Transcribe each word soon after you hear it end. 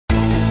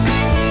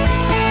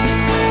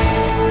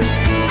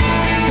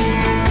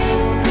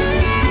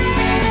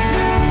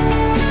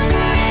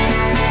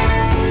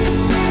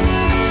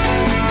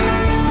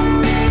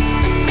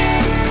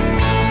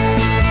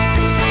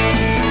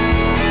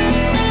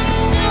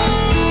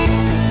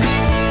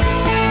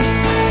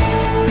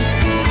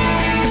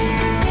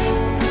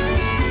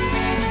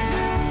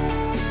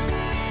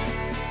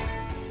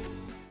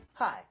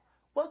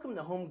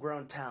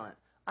Homegrown Talent.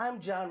 I'm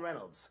John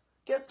Reynolds,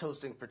 guest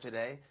hosting for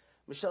today.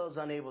 Michelle is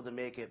unable to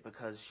make it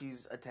because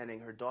she's attending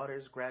her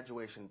daughter's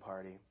graduation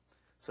party.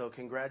 So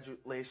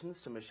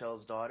congratulations to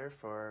Michelle's daughter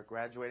for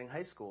graduating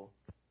high school.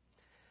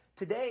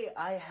 Today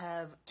I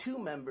have two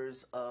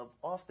members of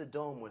Off the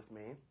Dome with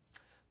me,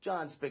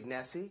 John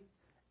Spignesi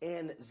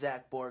and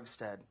Zack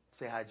Borgstedt.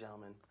 Say hi,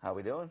 gentlemen. How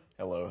we doing?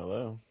 Hello,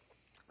 hello.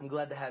 I'm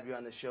glad to have you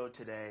on the show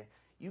today.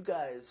 You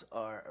guys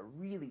are a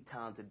really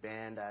talented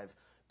band. I've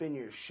been to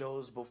your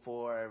shows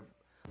before.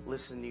 I've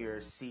listened to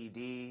your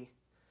CD.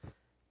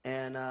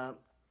 And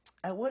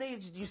at what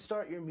age did you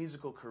start your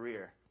musical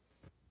career?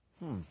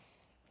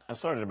 I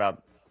started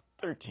about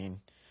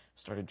 13.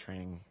 Started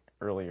training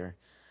earlier,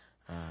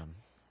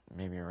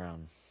 maybe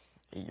around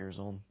 8 years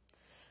old.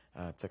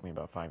 It took me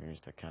about 5 years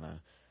to kind of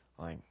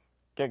like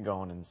get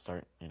going and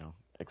start,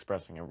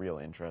 expressing a real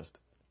interest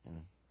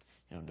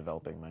in,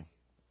 developing my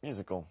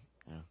musical,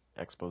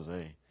 expose.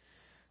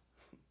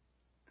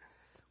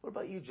 What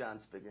about you, John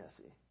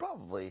Spignesi?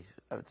 Probably,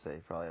 I would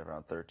say probably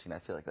around 13. I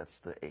feel like that's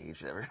the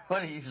age that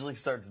everybody usually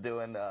starts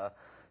doing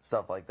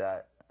stuff like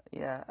that.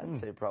 Yeah, I would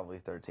say probably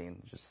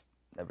 13. Just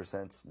ever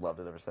since. Loved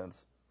it ever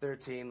since.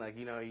 13, like,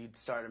 you'd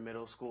start a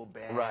middle school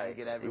band, Right,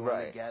 get everyone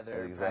right,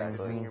 together, exactly.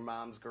 practicing in your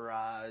mom's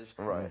garage,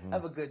 Right.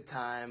 have a good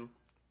time.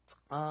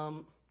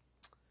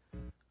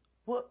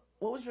 What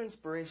was your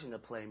inspiration to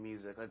play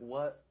music? Like,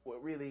 what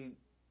really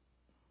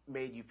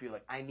made you feel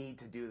like, I need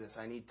to do this,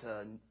 I need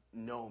to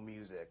know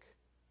music,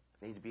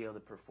 I need to be able to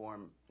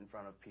perform in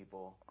front of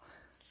people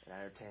and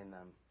entertain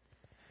them?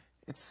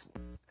 It's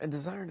a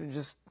desire to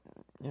just,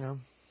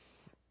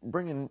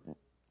 bring in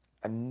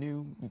a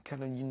new,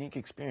 kind of unique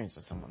experience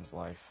to someone's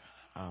life.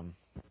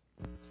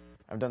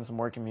 I've done some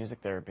work in music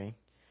therapy.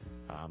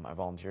 I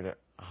volunteered at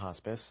a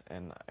hospice,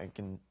 and I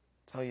can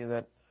tell you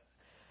that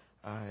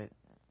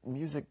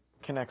music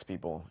connects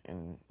people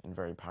in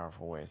very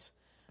powerful ways.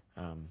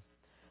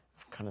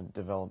 I've kind of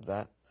developed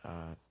that,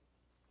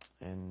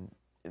 and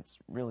it's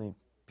really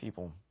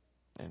people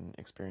and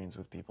experience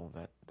with people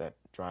that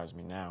drives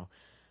me now.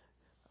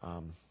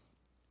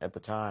 At the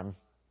time,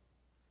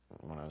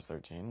 when I was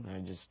 13, I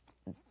just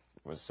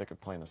was sick of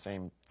playing the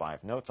same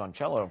 5 notes on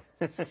cello.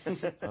 I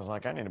was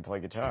like, I need to play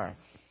guitar.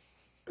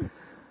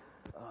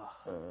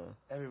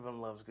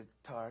 Everyone loves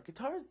guitar.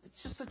 Guitar,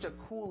 it's just such a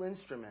cool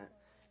instrument.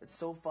 It's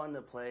so fun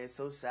to play,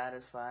 so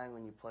satisfying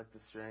when you pluck the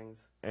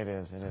strings. It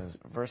is.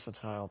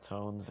 Versatile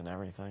tones and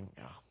everything.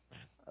 Oh,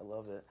 man. I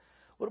love it.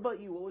 What about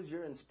you? What was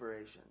your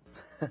inspiration?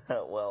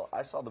 Well,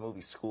 I saw the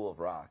movie School of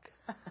Rock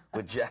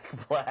with Jack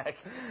Black,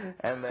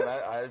 and then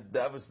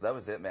that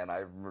was it, man.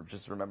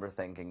 Just remember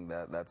thinking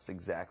that that's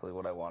exactly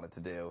what I wanted to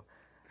do,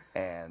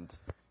 and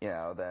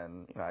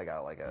then I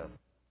got like a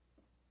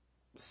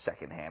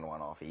secondhand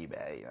one off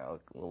eBay, a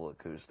little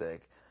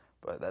acoustic,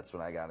 but that's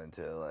when I got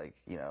into like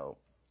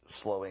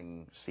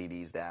slowing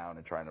CDs down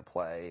and trying to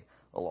play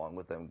along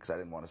with them because I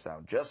didn't want to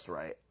sound just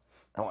right.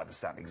 I wanted to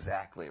sound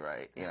exactly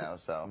right,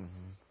 so.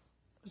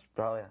 It's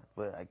probably,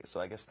 so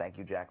I guess thank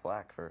you, Jack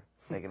Black, for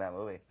making that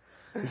movie.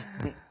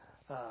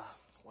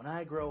 When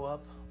I grow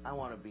up, I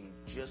want to be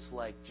just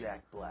like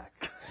Jack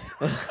Black.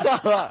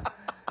 But,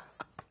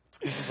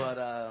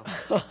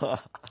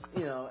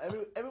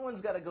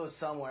 everyone's got to go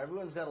somewhere.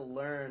 Everyone's got to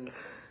learn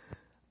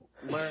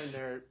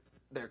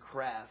their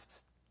craft.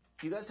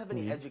 Do you guys have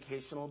any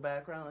educational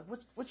background? Like,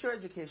 what's your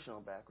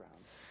educational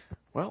background?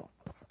 Well,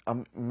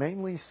 I'm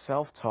mainly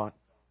self-taught,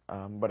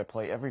 but I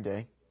play every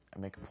day. I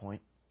make a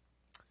point.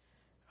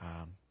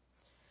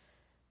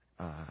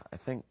 I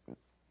think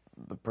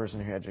the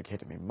person who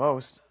educated me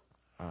most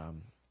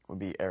would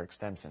be Eric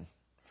Stenson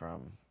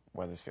from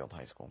Wethersfield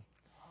High School.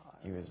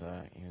 He was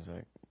a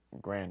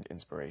grand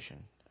inspiration.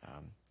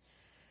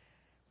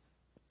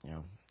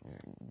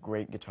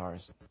 Great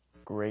guitarist,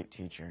 great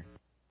teacher.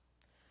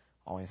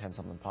 Always had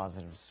something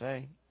positive to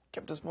say.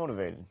 Kept us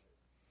motivated.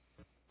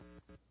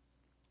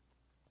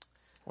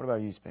 What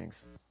about you,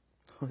 Spinks?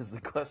 What was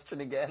the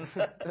question again?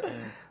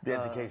 The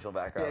educational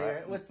background. Yeah,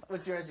 right?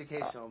 what's your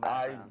educational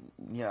background?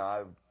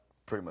 I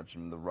pretty much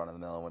in the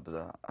run-of-the-mill. I went to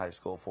the high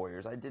school 4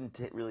 years. I didn't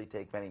really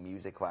take many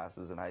music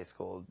classes in high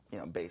school,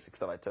 basic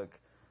stuff. I took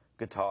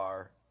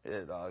guitar,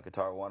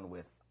 Guitar 1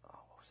 with,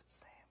 what was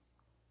his name?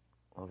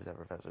 What was that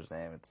professor's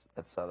name? It's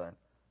at Southern.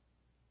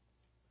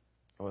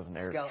 It wasn't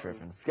Eric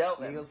Triffin.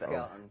 Skelton. Neil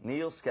Skelton.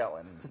 Neil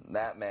Skelton.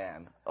 That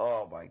man.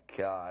 Oh, my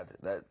God.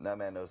 That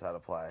man knows how to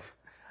play.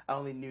 I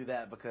only knew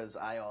that because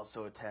I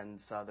also attend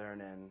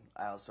Southern, and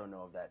I also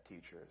know of that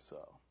teacher, so,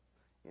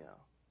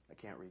 I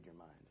can't read your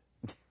mind.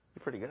 You're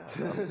pretty good at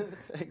it.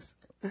 Thanks.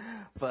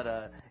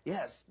 But,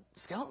 yes,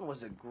 Skelton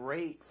was a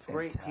great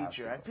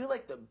teacher. I feel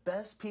like the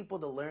best people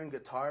to learn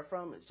guitar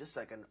from is just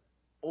like an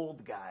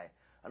old guy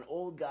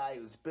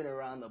who's been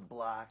around the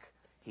block.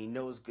 He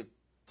knows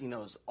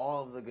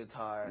all of the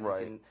guitar.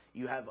 Right. And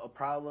you have a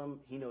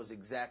problem, he knows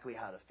exactly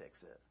how to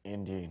fix it.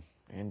 Indeed.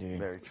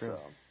 Very true. So,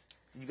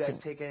 did you guys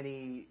take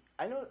any?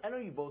 I know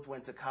you both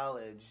went to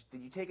college.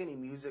 Did you take any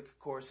music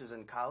courses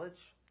in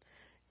college?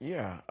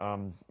 Yeah,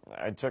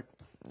 I took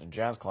a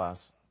jazz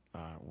class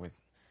with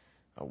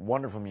a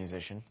wonderful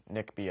musician,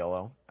 Nick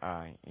Biello.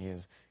 He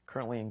is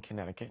currently in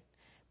Connecticut,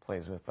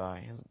 plays with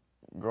his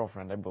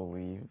girlfriend, I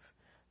believe.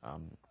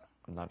 I'm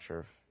not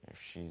sure if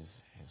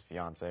she's his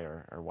fiance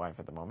or wife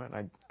at the moment.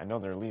 I know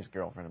they're at least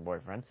girlfriend and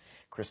boyfriend,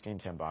 Christine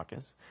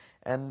Tambakis.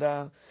 And,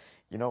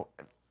 you know,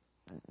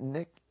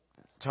 Nick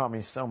taught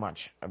me so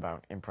much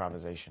about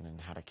improvisation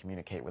and how to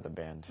communicate with a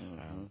band.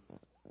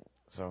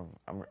 So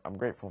I'm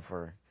grateful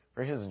for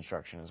his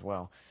instruction as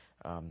well.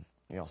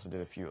 He also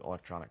did a few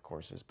electronic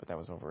courses, but that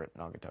was over at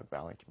Naugatuck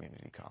Valley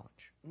Community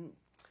College.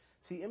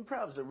 See,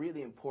 improv's a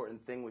really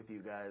important thing with you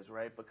guys,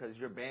 right? Because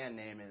your band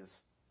name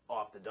is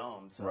Off the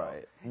Dome, so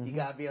Right. you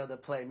gotta be able to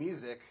play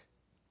music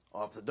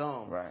off the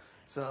dome. Right.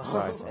 So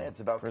It's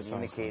about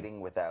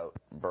communicating without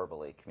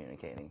verbally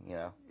communicating, you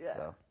know?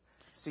 yeah.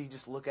 So you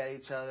just look at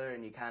each other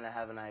and you kind of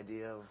have an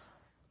idea of.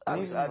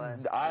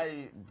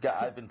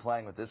 I've been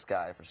playing with this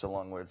guy for so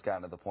long where it's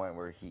gotten to the point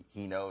where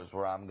he knows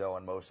where I'm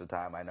going most of the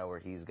time. I know where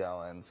he's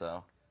going,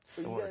 so.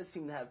 So you guys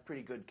seem to have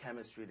pretty good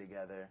chemistry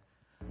together.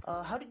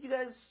 How did you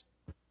guys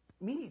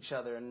meet each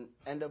other and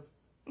end up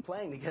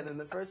playing together in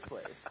the first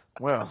place?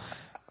 Well,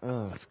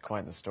 this is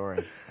quite the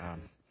story.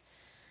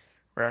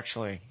 We're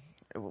actually,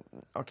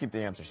 I'll keep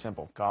the answer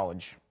simple.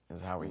 College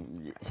is how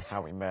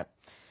we met,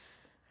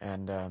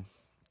 and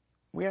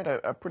we had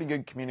a pretty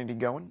good community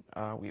going.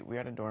 We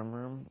had a dorm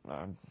room.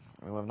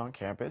 We lived on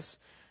campus.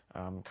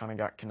 Kind of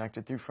got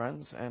connected through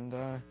friends,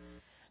 and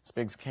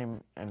Spigs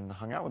came and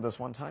hung out with us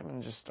one time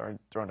and just started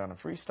throwing down a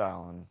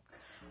freestyle. And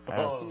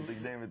the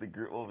name of the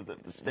group, what was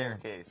it? The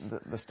Staircase.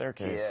 The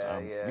Staircase.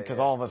 Yeah, because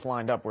all of us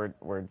lined up, we're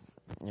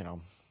you know,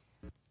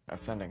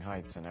 ascending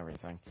heights and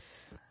everything.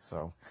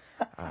 So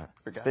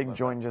Spig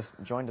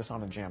joined us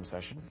on a jam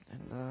session,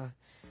 and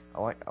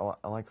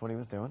I liked what he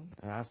was doing.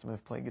 And I asked him if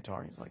he played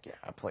guitar. He's like, yeah,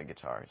 I play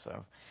guitar.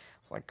 So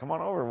it's like, come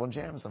on over, we'll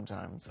jam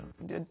sometime. And so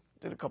we did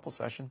a couple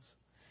sessions,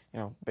 you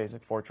know,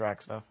 basic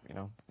 4-track stuff, you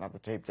know, not the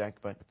tape deck,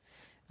 but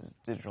it's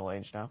digital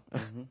age now.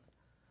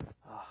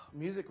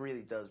 Music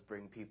really does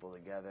bring people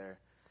together,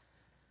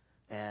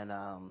 and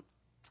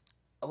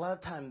a lot of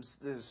times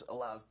there's a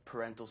lot of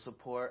parental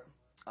support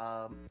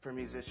for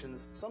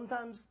musicians.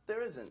 Sometimes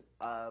there isn't.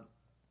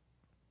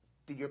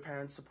 Did your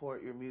parents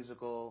support your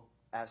musical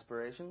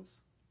aspirations?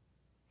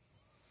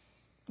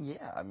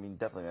 Yeah, I mean,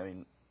 definitely. I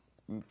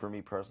mean, for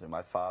me personally,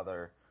 my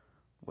father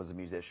was a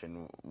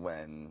musician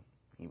when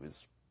he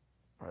was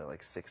probably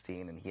like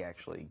 16, and he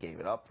actually gave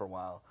it up for a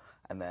while.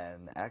 And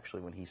then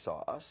actually when he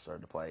saw us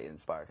start to play, it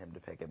inspired him to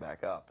pick it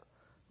back up,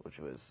 which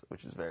is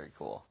very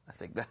cool. I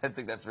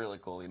think that's really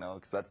cool, you know,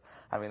 because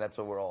that's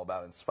what we're all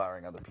about,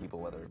 inspiring other people,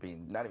 whether it be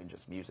not even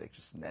just music,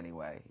 just in any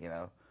way, you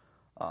know.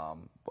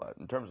 But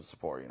in terms of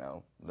support, you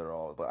know, they're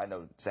all. But I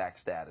know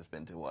Zach's dad has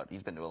been to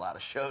He's been to a lot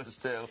of shows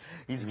too.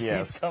 He's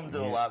come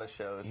to a lot of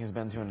shows. He's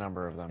been to a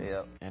number of them.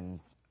 Yep. And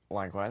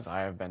likewise,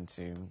 I have been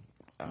to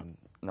a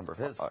number of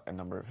his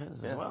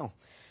as well.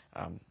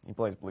 He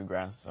plays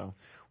bluegrass, so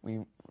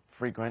we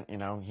frequent. You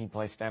know, he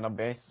plays stand-up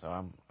bass, so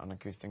I'm on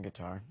acoustic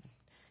guitar.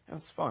 And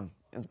it's fun.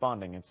 It's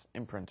bonding. It's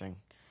imprinting.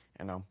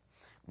 You know,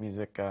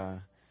 music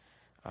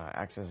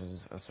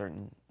accesses a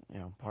certain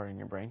part in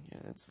your brain.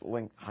 It's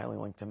highly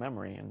linked to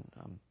memory and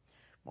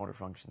motor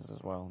functions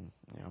as well. And,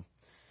 you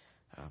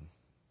know,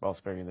 I'll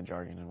spare you the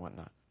jargon and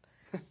whatnot.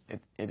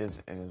 It is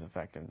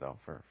effective though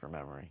for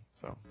memory.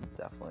 So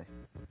definitely.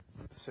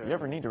 If you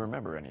ever need to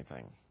remember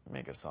anything,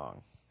 make a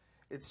song.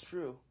 It's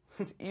true.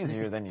 It's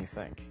easier than you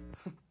think.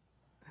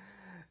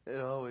 It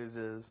always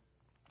is.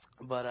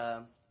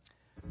 But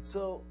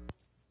so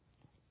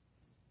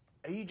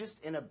are you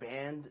just in a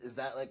band? Is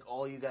that like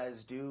all you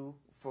guys do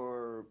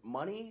for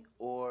money,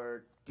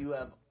 or do you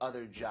have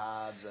other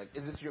jobs? Like,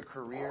 is this your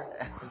career?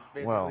 Is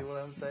basically what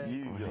I'm saying.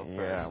 You go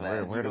first.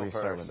 Yeah, where do we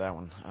start with that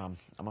one?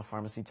 I'm a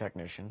pharmacy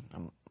technician.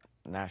 I'm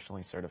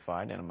nationally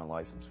certified, and I'm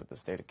licensed with the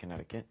state of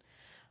Connecticut.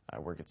 I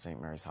work at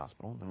St. Mary's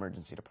Hospital, the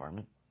emergency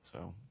department.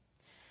 So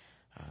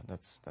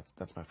that's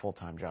my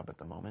full-time job at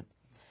the moment.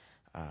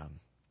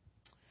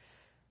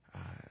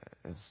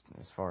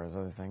 As far as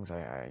other things,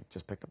 I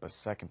just picked up a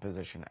second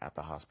position at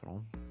the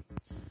hospital,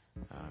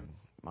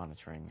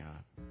 monitoring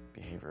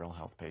behavioral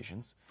health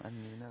patients. I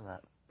didn't even know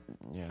that.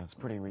 Yeah, it's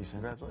pretty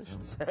recent.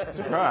 Congratulations.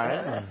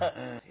 Surprise.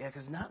 Yeah,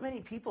 because not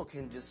many people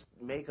can just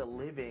make a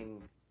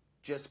living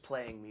just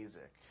playing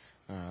music.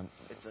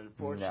 It's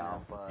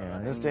unfortunate, but yeah,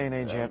 in this day and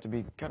age, you have to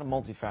be kind of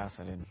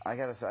multifaceted. I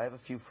have a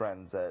few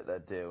friends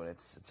that do, and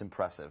it's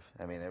impressive.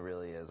 I mean, it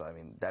really is. I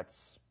mean,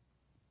 that's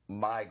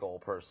my goal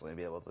personally, to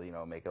be able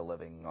to make a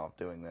living off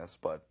doing this,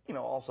 but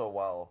also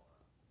while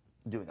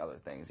doing other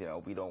things.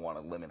 We don't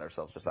want to limit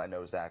ourselves. Just I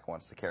know Zach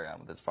wants to carry on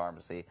with his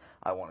pharmacy.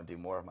 I want to do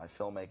more of my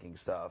filmmaking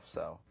stuff.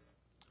 So.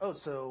 Oh,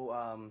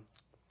 so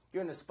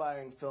you're an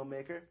aspiring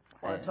filmmaker.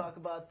 Want to talk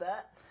about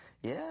that?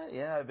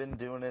 Yeah. I've been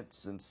doing it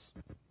since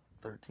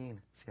 13.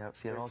 See how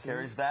it all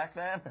carries back,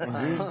 man?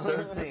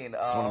 13.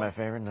 It's one of my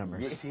favorite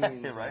numbers.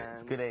 Teens, right? man.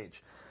 It's a good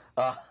age.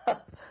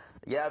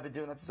 Yeah, I've been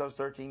doing that since I was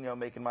 13,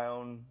 making my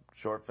own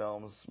short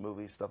films,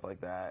 movies, stuff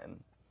like that, and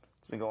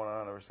it's been going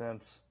on ever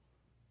since.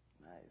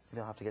 Nice. Nice.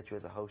 They'll have to get you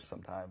as a host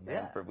sometime,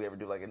 man. Yeah. If we ever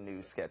do like a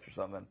news sketch or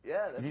something.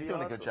 Yeah, that'd He's be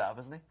doing a awesome. good job,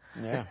 isn't he?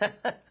 Yeah.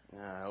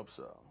 Yeah, I hope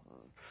so.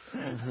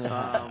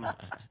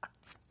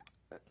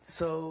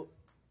 So,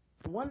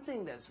 one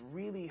thing that's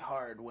really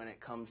hard when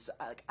it comes to,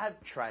 like,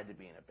 I've tried to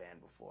be in a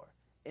band before,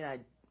 and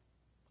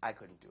I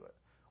couldn't do it.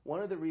 One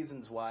of the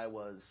reasons why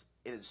was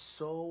it is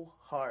so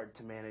hard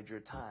to manage your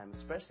time,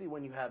 especially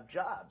when you have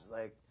jobs.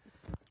 Like,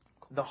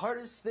 the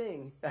hardest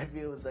thing I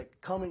feel is like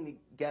coming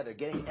together,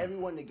 getting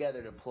everyone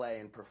together to play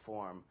and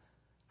perform.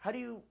 How do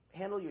you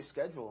handle your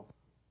schedule?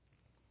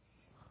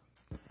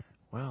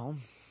 Well,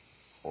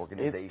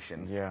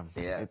 Organization. yeah,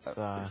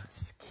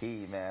 It's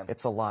key, man.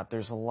 it's a lot.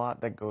 There's a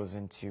lot that goes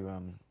into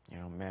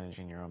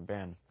managing your own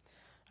band.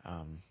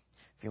 I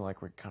feel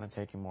like we're kind of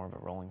taking more of a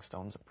Rolling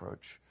Stones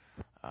approach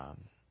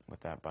with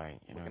that by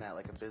Looking at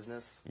like a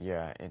business?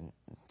 yeah, and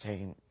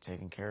taking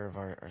care of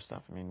our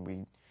stuff. I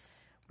mean,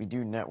 we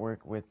do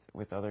network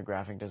with other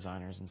graphic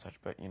designers and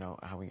such, but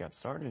how we got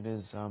started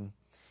is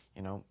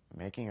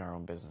making our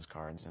own business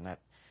cards, and that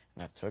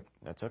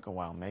took a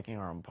while, making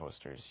our own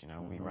posters.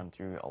 We run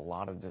through a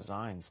lot of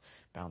designs,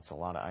 bounce a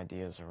lot of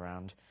ideas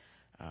around.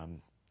 How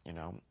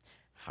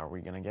are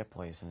we going to get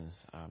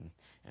places, and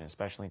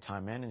especially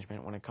time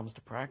management when it comes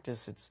to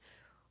practice. It's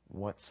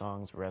what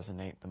songs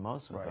resonate the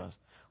most with us.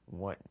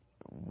 What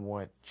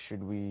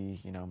should we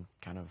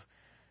kind of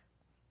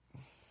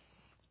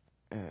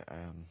I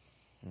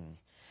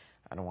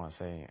don't want to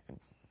say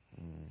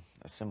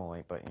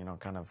assimilate, but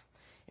kind of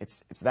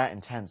it's that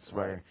intense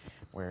where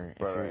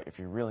if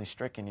you're really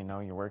stricken,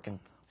 you're working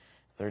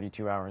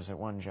 32 hours at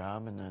one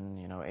job and then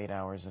 8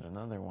 hours at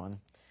another one,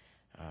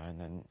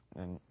 and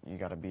then you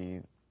got to be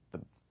the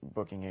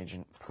booking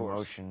agent,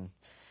 promotion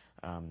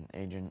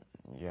agent.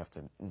 You have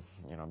to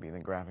be the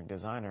graphic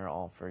designer,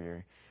 all for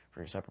your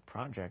separate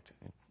project.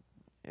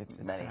 It's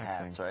Many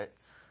taxing. hats, right?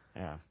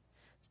 Yeah,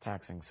 it's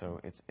taxing. So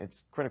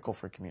it's critical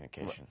for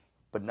communication.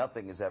 But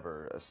nothing is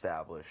ever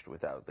established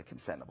without the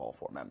consent of all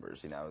four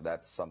members.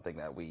 That's something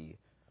that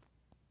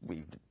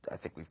I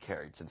think we've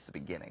carried since the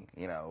beginning.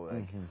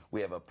 We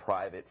have a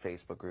private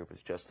Facebook group.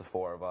 It's just the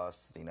four of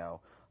us.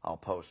 I'll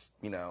post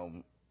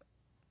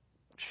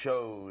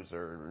shows,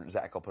 or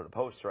Zach will put a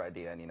poster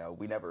idea, and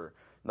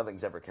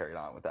nothing's ever carried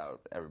on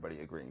without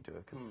everybody agreeing to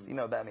it. Because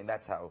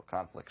that's how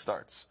conflict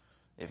starts.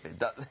 If it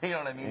does, you know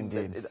what I mean?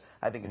 Indeed.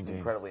 I think it's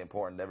incredibly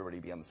important that everybody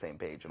be on the same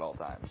page at all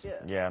times. Yeah.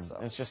 Yeah, So.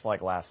 it's just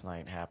like last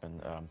night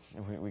happened.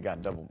 We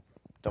got double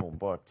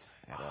booked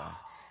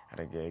at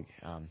a gig,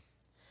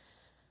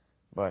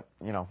 but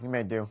we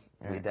made do.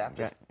 We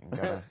adapted.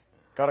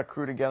 Got a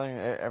crew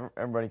together.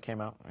 Everybody came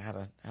out. Had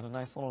a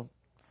nice little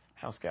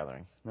house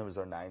gathering. That was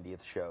our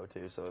 90th show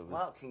too, so it was.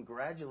 Wow,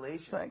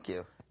 congratulations. Thank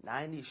you.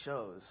 90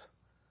 shows.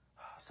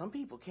 Some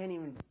people can't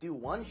even do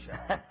one show.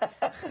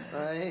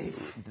 Right?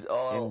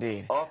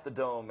 Indeed. Off the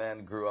dome,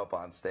 man, grew up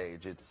on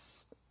stage.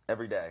 It's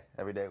every day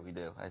we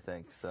do, I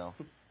think, so.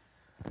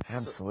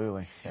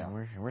 Absolutely. Yeah.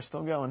 And we're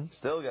still going.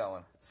 Still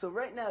going. So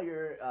right now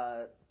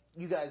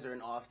you guys are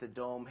in Off the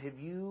Dome.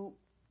 Have you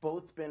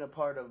both been a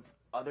part of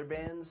other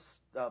bands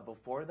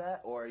before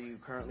that, or are you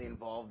currently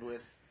involved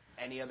with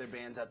any other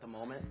bands at the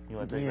moment? You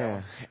want to take that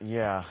one?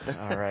 Yeah.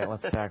 All right,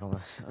 let's tackle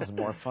this. This is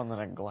more fun than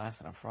a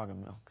glass and a frog of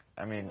milk.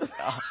 I mean...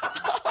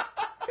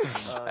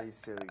 Oh, you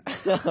silly.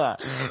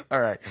 All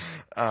right.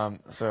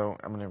 So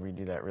I'm going to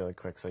redo that really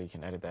quick so you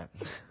can edit that.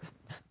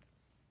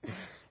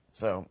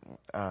 So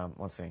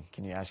let's see.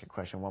 Can you ask your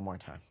question one more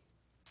time?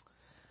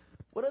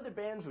 What other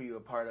bands were you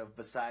a part of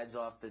besides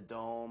Off the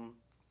Dome?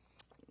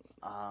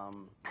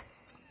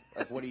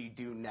 Like, what do you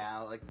do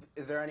now? Like,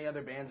 is there any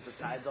other bands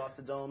besides Off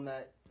the Dome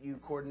that you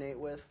coordinate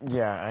with?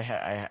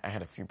 Yeah, I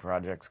had a few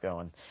projects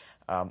going.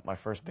 My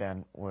first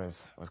band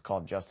was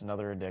called Just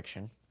Another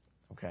Addiction.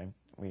 Okay,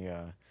 we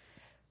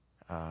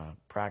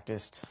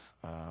practiced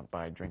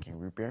by drinking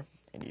root beer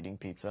and eating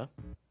pizza.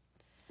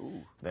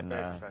 Ooh, Then,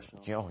 very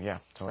professional. Oh yeah,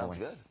 totally.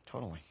 Sounds good.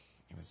 Totally.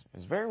 It was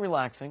very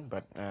relaxing,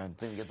 but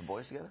Did you get the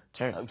boys together?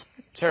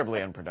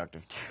 terribly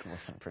unproductive. Terribly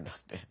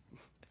unproductive.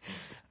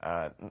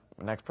 The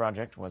next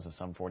project was a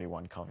Sum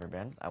 41 cover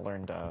band. I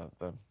learned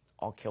the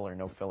All Killer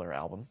No Filler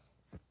album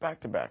back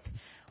to back. It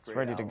was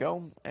Great ready to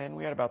go, and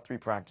we had about 3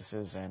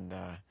 practices, and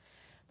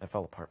that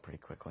fell apart pretty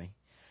quickly.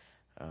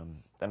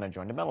 Then I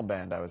joined a metal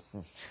band. I was,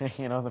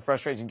 the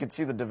frustration. You could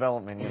see the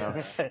development,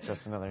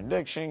 Just Another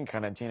Addiction,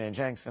 kind of teenage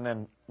angst, and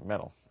then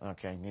metal.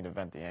 Okay, need to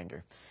vent the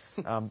anger.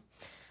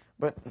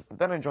 But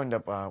then I joined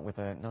up with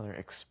another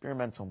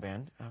experimental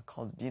band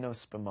called Dino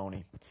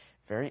Spumoni.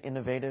 Very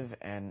innovative,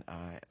 and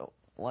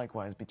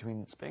likewise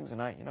between Spigs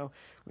and I,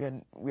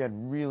 we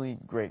had really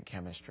great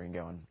chemistry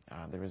going.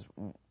 There was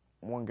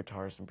one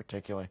guitarist in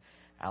particular,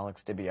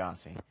 Alex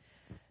DiBiase.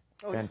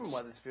 Oh, he's from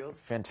Wethersfield.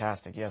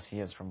 Fantastic. Yes, he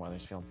is from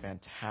Wethersfield.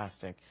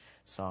 Fantastic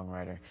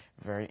songwriter.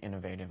 Very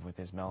innovative with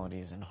his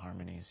melodies and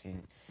harmonies. He's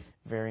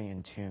very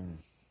in tune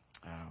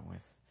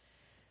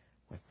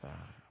with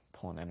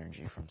pulling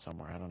energy from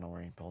somewhere. I don't know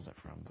where he pulls it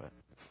from, but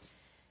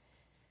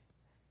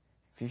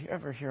if you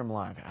ever hear him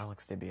live,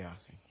 Alex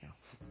DiBiase. You know.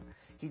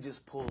 He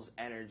just pulls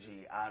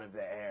energy out of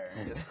the air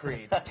and just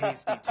creates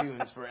tasty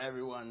tunes for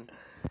everyone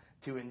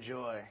to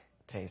enjoy.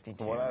 Tasty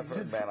From what I've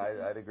tunes. heard, man,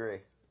 I'd agree.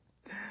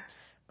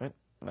 But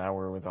now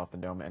we're with Off the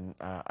Dome, and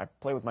I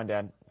play with my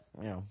dad,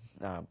 you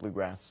know,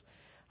 bluegrass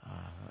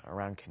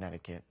around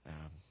Connecticut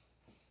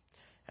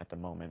at the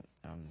moment.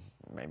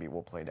 Maybe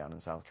we'll play down in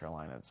South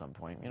Carolina at some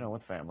point, you know,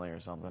 with family or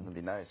something. That'd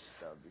be nice.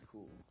 That would be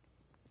cool.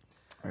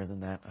 Other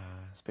than that,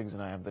 Spigs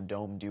and I have the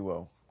Dome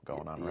Duo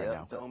going on right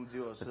now. Dome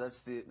Duo. So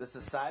that's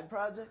the side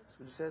project?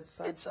 Would you say it's a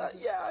side It's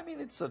project? yeah, I mean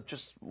it's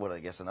just what I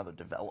guess another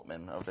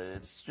development of it.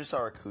 It's just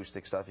our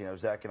acoustic stuff. You know,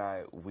 Zach and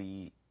I,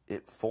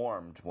 it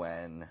formed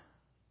when,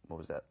 what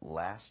was that,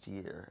 last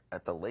year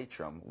at the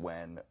Latrim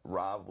when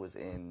Rob was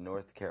in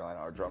North Carolina.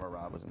 Our drummer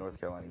Rob was in North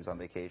Carolina. He was on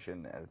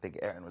vacation, and I think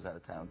Aaron was out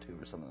of town too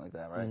or something like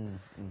that, right?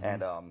 Mm-hmm.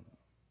 And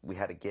we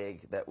had a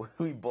gig that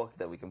we booked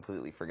that we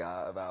completely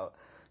forgot about.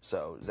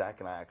 So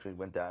Zach and I actually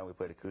went down. We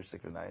played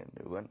acoustic tonight,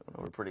 and it went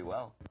over pretty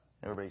well.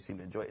 Everybody seemed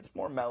to enjoy it. It's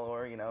more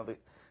mellower, you know.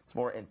 It's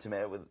more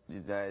intimate. With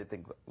I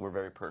think we're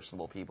very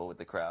personable people with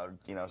the crowd,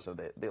 you know. So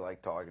they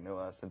like talking to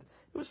us, and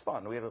it was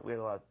fun. We had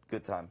a lot of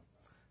good time.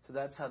 So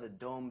that's how the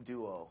Dome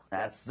Duo.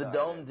 That's the started.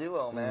 Dome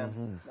Duo, man.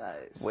 Mm-hmm.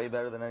 Nice. Way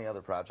better than any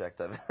other project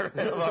I've ever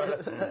been a part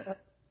of.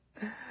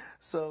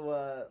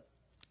 So,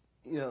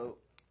 you know,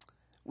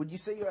 would you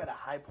say you're at a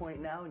high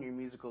point now in your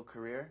musical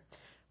career?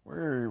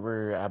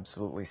 We're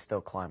absolutely still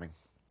climbing.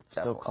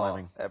 Still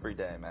climbing. Every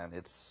day, man.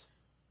 It's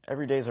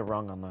Every day's a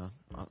rung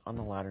on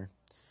the ladder.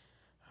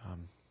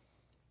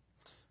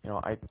 You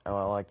know, I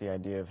like the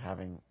idea of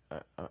having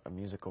a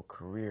musical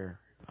career,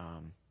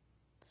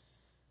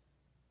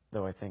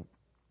 though I think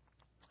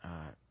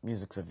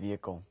music's a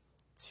vehicle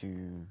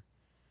to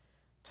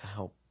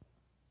help,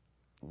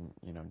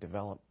 you know,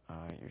 develop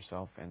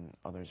yourself and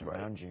others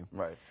around you.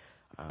 right.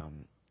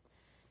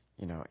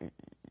 You know,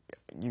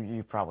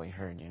 you've probably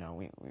heard, you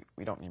know,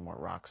 we don't need more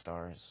rock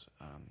stars,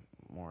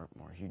 more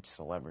huge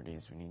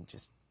celebrities. We need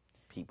just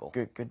People.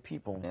 good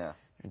people. Yeah.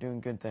 You're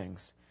doing good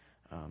things.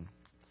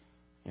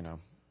 You know,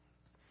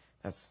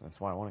 that's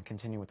why I want to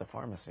continue with the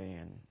pharmacy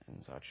and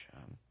such.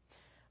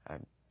 I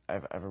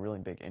have a really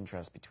big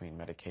interest between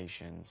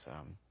medications,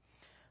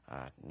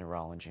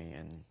 neurology,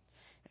 and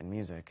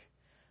music.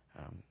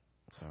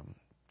 So I'm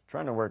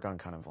trying to work on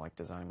kind of like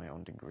designing my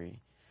own degree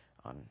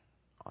on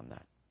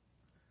that.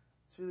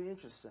 It's really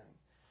interesting.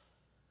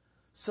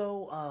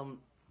 So,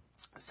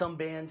 some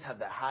bands have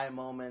their high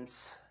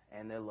moments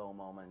and their low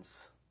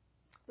moments.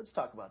 Let's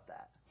talk about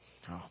that.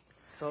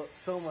 Oh.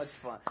 So much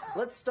fun.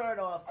 Let's start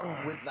off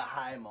with the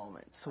high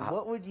moments. So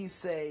what would you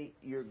say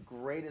your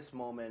greatest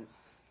moment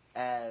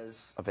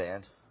as A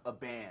band. a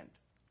band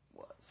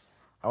was?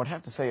 I would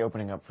have to say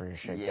opening up for your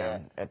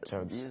Shakedown at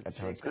Toad's Good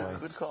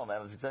Place. call,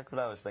 man. That's exactly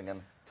what I was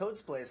thinking.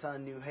 Toad's Place, huh?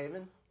 New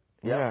Haven?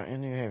 Yeah,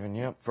 in New Haven.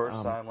 Yep.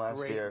 First time last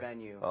great year.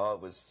 venue. Oh,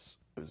 it was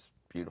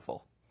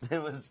beautiful. It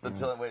was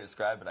that's the only way to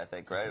describe it, I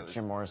think, right? It was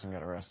Jim Morrison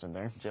got arrested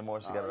there. Jim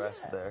Morrison got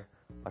arrested yeah. there.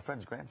 My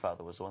friend's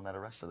grandfather was the one that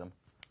arrested him.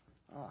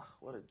 Oh,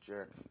 what a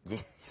jerk. Yeah,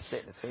 he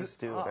spit in his face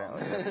too,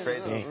 apparently. That's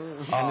crazy.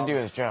 He had to do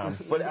his job.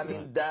 But I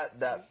mean,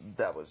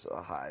 that was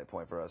a high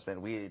point for us,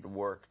 man. We had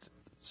worked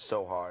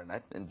so hard,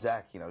 and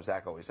Zach, you know,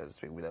 Zach always says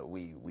to me that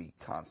we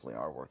constantly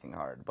are working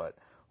hard, but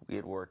we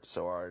had worked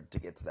so hard to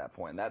get to that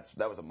point. And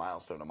that was a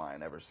milestone of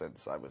mine ever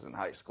since I was in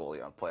high school,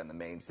 you know, playing the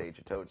main stage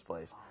at Toad's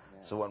Place.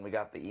 So when we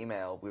got the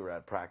email, we were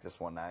at practice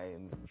one night,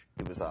 and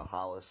it was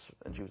Hollis,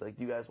 and she was like,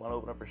 "Do you guys want to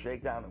open up for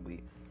Shakedown?"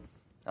 And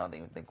I don't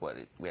even think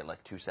we had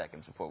like 2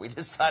 seconds before we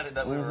decided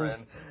that we were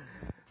in.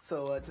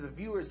 So to the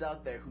viewers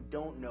out there who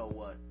don't know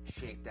what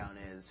Shakedown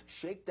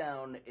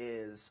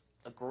is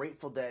a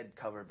Grateful Dead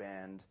cover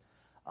band.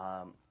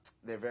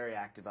 They're very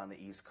active on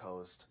the East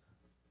Coast.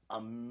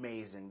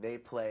 Amazing. They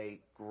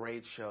play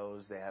great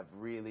shows. They have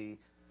really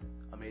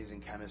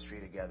amazing chemistry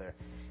together.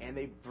 And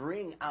they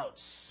bring out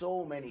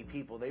so many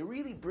people. They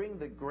really bring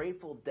the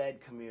Grateful Dead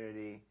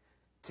community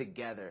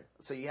together.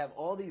 So you have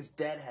all these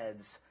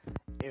Deadheads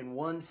in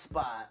one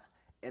spot,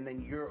 and then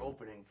you're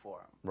opening for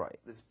them. Right.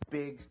 This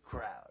big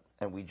crowd.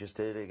 And we just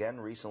did it again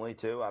recently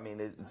too. I mean,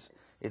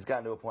 it's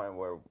gotten to a point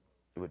where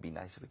it would be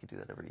nice if we could do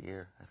that every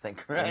year. I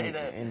think, right?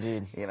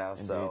 Indeed. You know,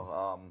 Indeed.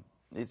 so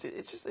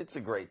it's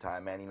a great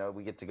time, man. You know,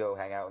 we get to go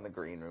hang out in the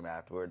green room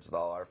afterwards with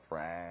all our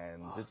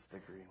friends. Oh, it's the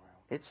green room.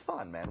 It's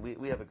fun, man.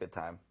 We have a good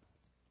time.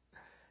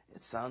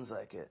 It sounds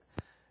like it.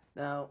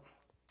 Now,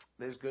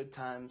 there's good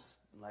times,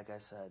 and like I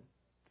said,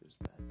 there's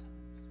bad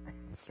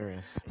times. There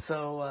is.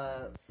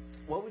 So,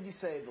 what would you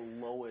say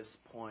the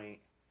lowest point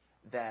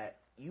that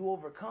you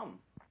overcome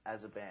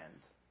as a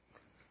band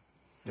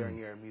during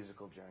your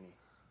musical journey?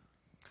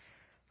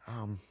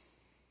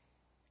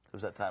 It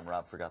was that time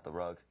Rob forgot the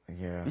rug.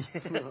 Yeah.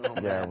 Oh,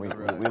 Yeah,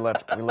 man, we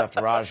left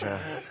Raja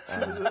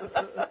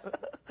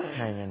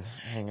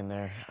hanging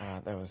there.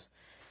 That was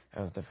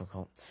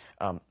difficult.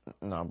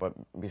 No, but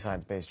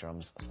besides bass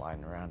drums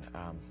sliding around,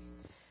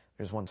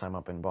 there's one time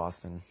up in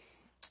Boston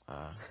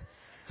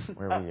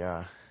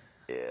where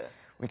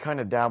we kind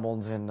of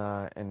dabbled in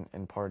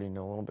partying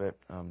a little bit.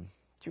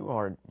 too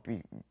hard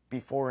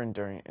before and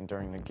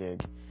during the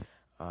gig,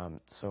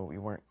 so we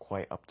weren't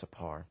quite up to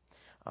par.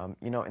 And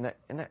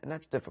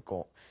that's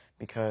difficult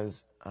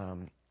because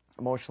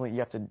emotionally you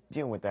have to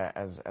deal with that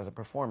as a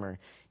performer.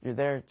 You're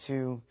there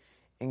to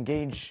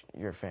engage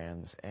your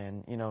fans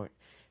and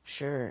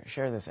share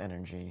this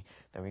energy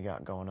that we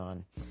got going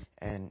on,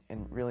 and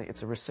really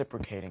it's a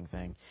reciprocating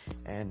thing.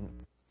 And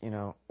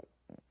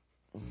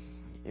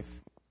if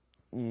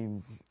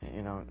you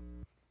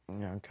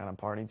kind of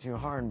party too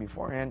hard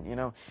beforehand,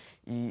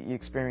 you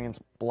experience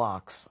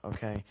blocks,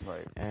 okay?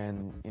 Right.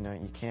 And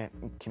you can't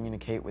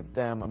communicate with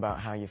them about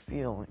how you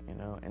feel,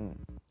 and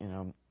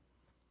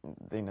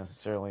they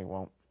necessarily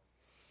won't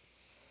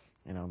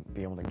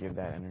be able to give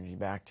that energy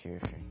back to you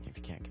if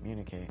you can't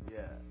communicate.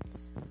 Yeah.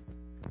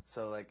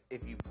 So, like,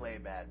 if you play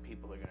bad,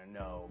 people are going to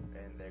know,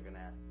 and they're going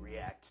to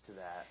react to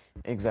that.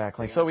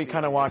 Exactly. So we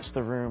kind of watched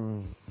the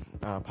room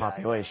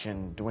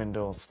population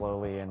dwindle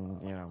slowly,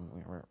 and, we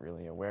weren't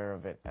really aware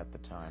of it at the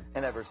time.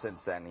 And ever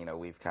since then,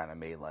 we've kind of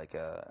made, like,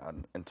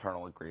 an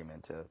internal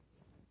agreement to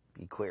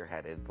be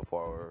clear-headed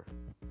before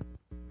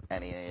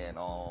any and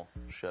all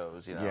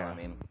shows, Yeah. I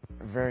mean...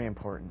 Very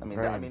important.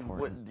 Very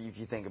important. If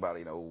you think about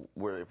it,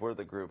 if we're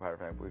the group,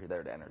 we're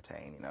there to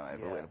entertain,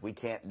 If we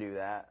can't do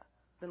that...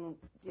 Then,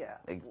 yeah.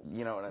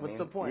 You know what I mean? What's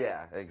the point?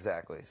 Yeah,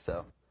 exactly.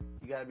 So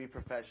you got to be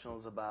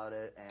professionals about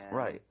it, and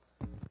right.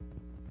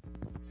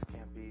 Just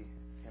can't be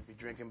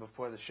drinking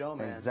before the show,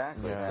 man.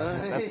 Exactly.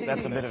 Yeah.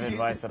 That's a bit of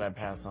advice that I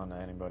pass on to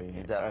anybody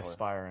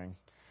aspiring.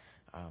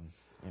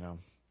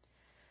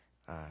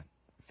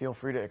 Feel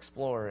free to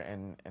explore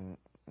and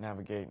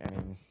navigate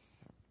any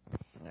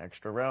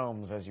extra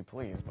realms as you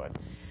please, but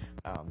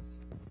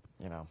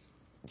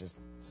just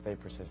stay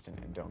persistent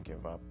and don't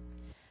give up.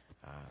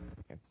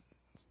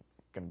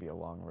 It's going to be a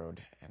long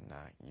road, and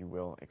you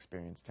will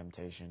experience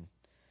temptation,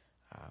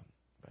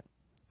 but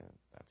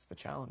that's the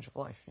challenge of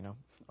life,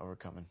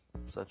 overcoming.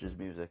 Such is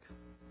music.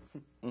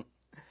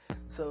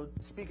 So,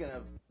 speaking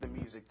of the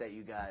music that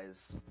you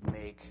guys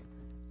make,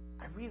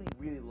 I really,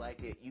 really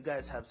like it. You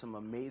guys have some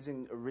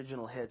amazing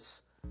original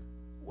hits.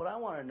 What I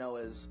want to know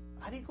is,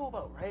 how do you go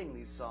about writing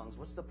these songs?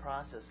 What's the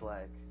process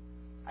like?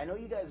 I know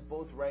you guys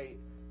both write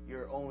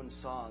your own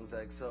songs,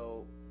 like,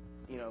 so...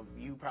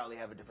 you probably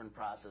have a different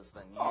process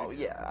than you do. Oh,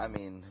 yeah. I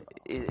mean,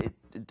 it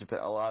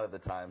depends. A lot of the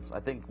times, I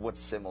think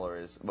what's similar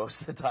is most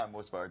of the time,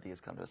 most of our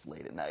ideas come to us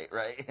late at night,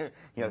 right?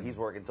 He's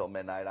working till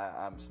midnight.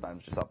 I'm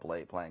sometimes just up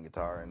late playing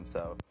guitar, and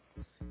so,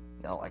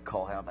 I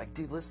call him. I'm like,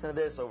 dude, listen to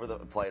this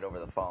play it over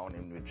the phone,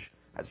 and which,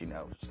 as you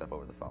know, stuff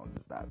over the phone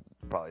does not,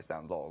 probably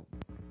sounds all...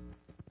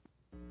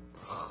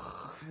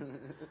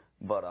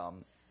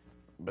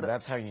 But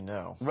that's how you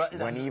know. Right,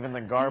 when even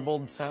the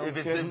garbled sounds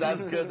good. If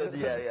that's good, then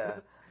yeah.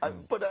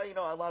 But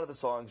a lot of the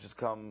songs just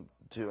come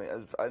to me.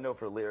 I know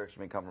for lyrics,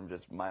 come from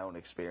just my own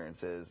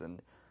experiences,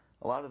 and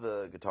a lot of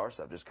the guitar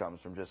stuff just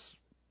comes from just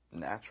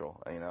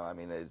natural.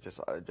 It just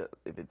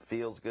if it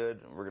feels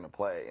good, we're gonna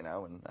play. And I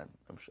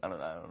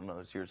don't know.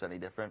 Is yours any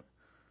different?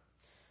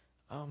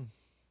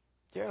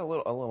 Yeah, a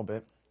little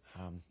bit.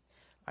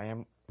 I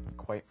am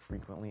quite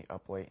frequently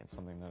up late. It's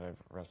something that I've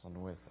wrestled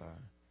with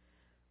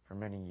for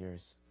many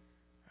years.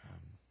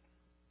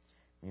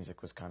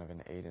 Music was kind of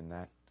an aid in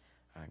that.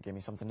 Gave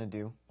me something to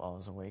do while I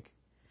was awake.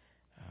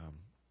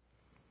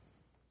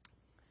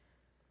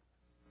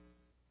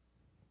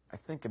 I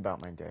think about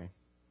my day.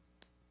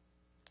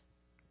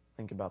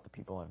 Think about the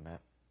people I've met,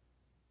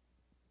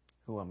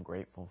 who I'm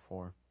grateful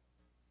for,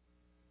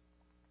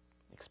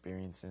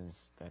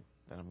 experiences that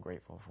I'm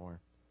grateful for.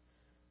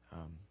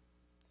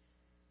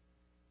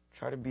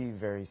 Try to be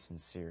very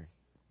sincere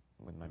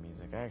with my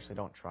music. I actually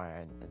don't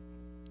try.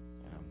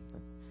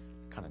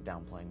 Kind of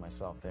downplaying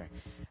myself there.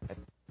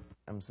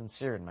 I'm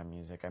sincere in my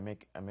music. I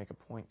make a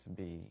point to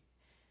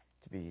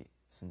be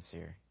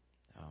sincere.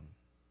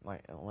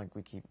 Like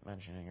we keep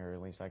mentioning, or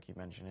at least I keep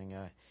mentioning,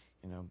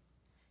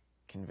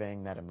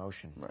 conveying that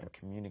emotion and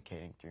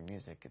communicating through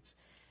music.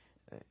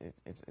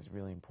 It's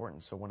really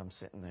important. So when I'm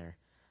sitting there,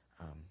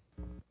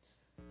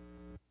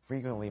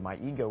 frequently my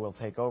ego will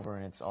take over,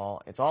 and it's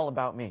all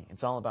about me.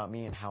 It's all about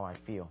me and how I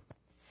feel.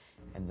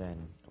 And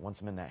then once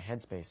I'm in that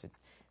headspace,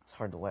 it's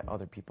hard to let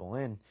other people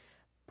in.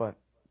 But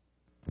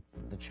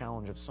the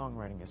challenge of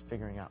songwriting is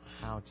figuring out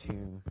how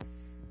to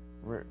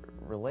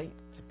relate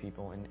to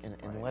people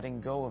and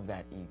letting go of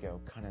that ego,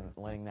 kind of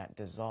letting that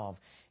dissolve.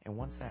 And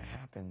once that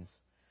happens,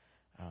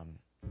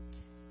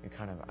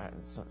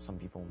 some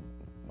people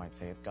might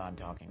say it's God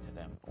talking to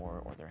them,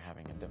 or they're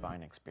having a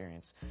divine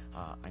experience.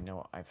 I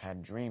know I've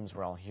had dreams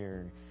where I'll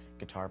hear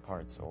guitar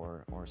parts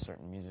or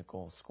certain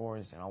musical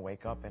scores, and I'll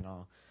wake up and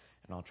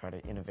I'll try to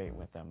innovate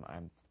with them.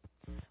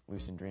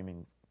 Lucid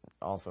dreaming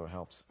also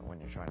helps when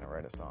you're trying to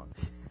write a song.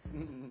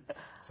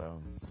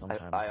 So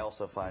sometimes I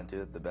also find too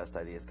that the best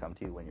ideas come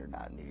to you when you're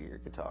not near your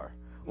guitar,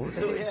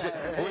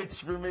 which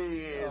for me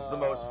is the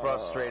most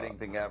frustrating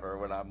thing ever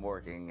when I'm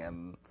working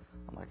and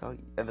I'm like, oh,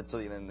 and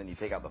then you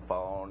take out the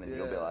phone and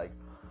you'll be like,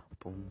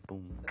 boom,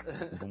 boom,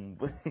 boom,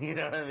 boom. You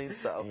know what I mean?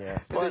 So,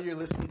 Yes. And then you're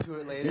listening to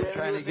it later, Yeah,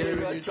 trying to get it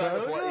in like, your trying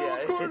to phone. play- Oh,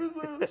 yeah. of course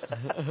it is.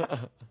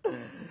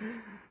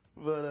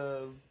 But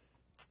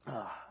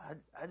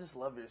I just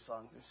love your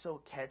songs. They're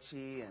so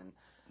catchy, and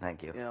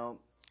Thank you. you know,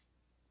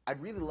 I'd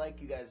really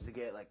like you guys to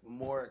get like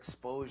more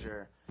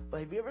exposure. But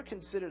have you ever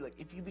considered, like,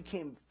 if you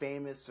became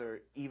famous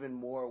or even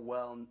more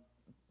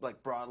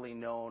like broadly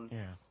known,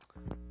 Yeah.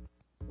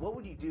 what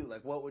would you do?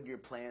 Like, what would your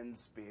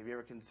plans be? Have you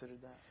ever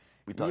considered that?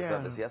 We talked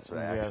about this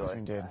yesterday, Yes, actually.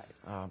 we did.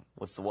 Nice.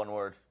 What's the one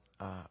word?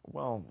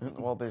 Well,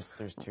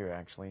 there's two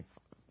actually: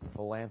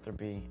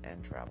 philanthropy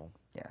and travel.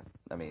 Yeah,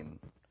 I mean,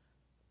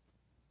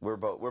 we're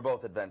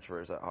both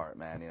adventurers at heart,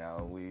 man. You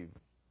know,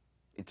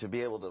 to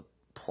be able to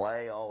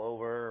play all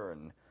over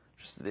and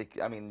just,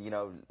 I mean, you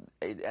know,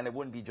 and it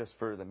wouldn't be just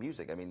for the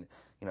music. I mean,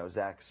 you know,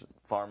 Zach's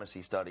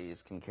pharmacy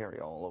studies can carry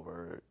all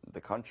over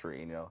the country.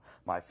 You know,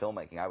 my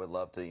filmmaking, I would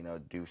love to, you know,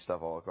 do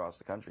stuff all across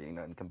the country. You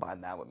know, and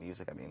combine that with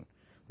music. I mean,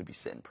 we'd be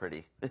sitting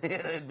pretty.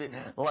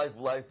 Life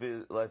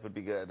would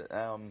be good.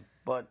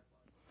 But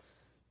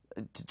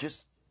to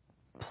just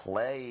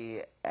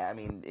play, I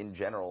mean, in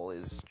general,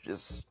 is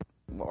just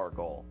our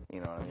goal. You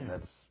know what I mean?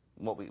 That's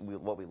what we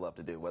love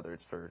to do, whether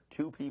it's for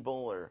 2 people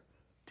or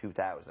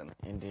 2,000.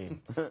 Indeed.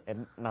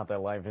 And not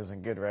that life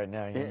isn't good right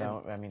now, you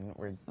know. I mean,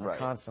 we're Right.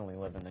 constantly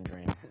living the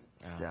dream.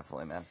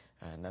 Definitely, man.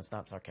 And that's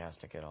not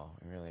sarcastic at all.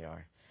 We really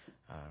are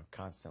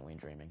constantly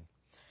dreaming.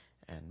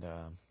 And,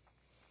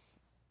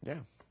 yeah.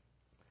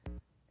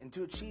 And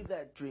to achieve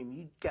that dream,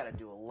 you got to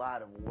do a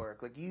lot of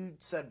work. Like you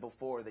said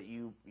before, that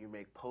you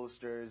make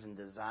posters and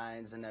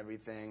designs and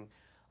everything.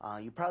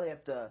 You probably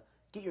have to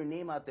get your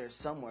name out there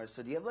somewhere.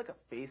 So do you have like a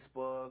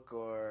Facebook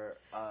or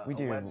a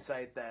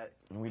website that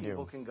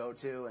people can go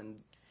to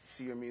and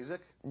see your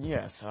music?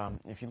 Yes.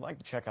 If you'd like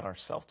to check out our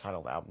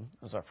self-titled album,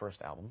 this is our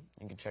first album.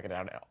 You can check it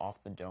out at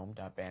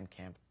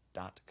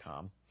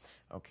offthedome.bandcamp.com.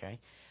 Okay.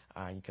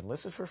 You can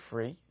listen for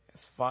free.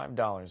 It's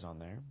 $5 on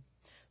there.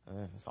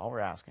 That's all we're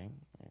asking.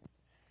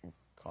 It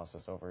costs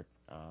us over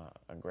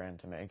 $1,000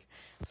 to make.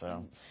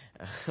 So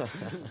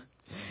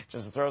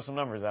just to throw some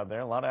numbers out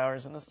there, a lot of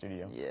hours in the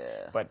studio.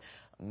 Yeah. But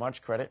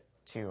much credit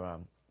to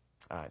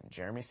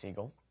Jeremy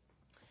Siegel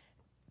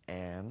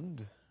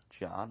and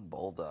John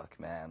Bolduck,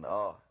 man.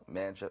 Oh,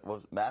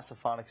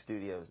 Massophonic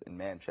Studios in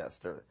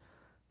Manchester.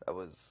 That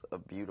was a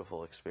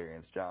beautiful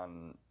experience.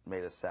 John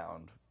made us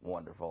sound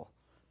wonderful.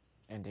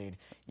 Indeed.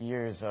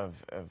 Years of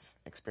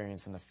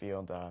experience in the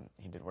field.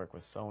 He did work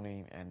with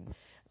Sony, and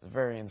he's a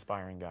very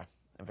inspiring guy.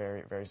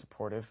 Very, very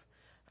supportive,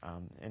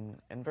 and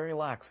very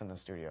lax in the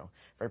studio.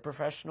 Very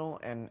professional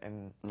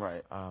and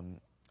Right.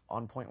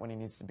 On point when he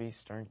needs to be.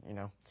 Stern, you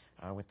know,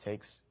 with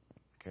takes,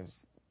 because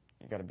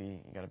you got to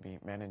be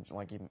managed.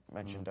 Like you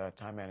mentioned,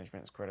 time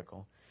management is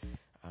critical.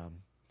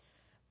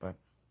 But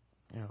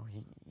you know,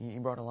 he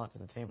brought a lot to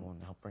the table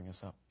and helped bring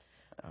us up.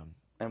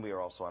 And we are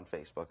also on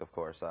Facebook, of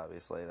course.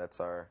 Obviously, that's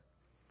our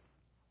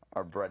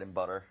bread and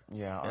butter.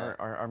 Yeah,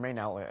 our main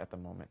outlet at the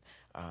moment.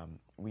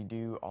 We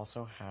do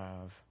also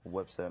have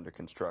Website under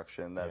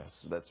construction.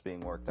 That's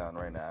being worked on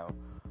right now.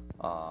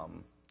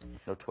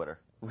 No Twitter.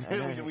 We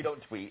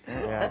don't tweet.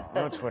 Yeah,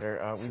 no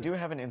Twitter. We do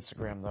have an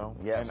Instagram, though.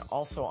 Yes. And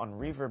also on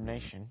Reverb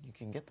Nation, you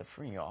can get the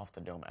free Off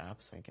the Dome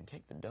app, so you can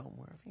take the dome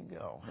wherever you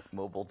go.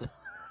 Mobile.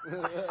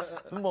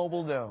 The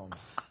mobile dome.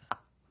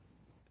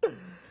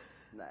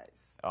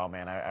 Nice. Oh,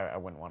 man, I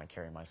wouldn't want to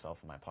carry myself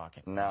in my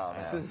pocket. No,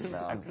 man, no.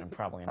 I'm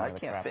probably annoying I the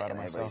can't crap fit out in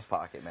of anybody's myself.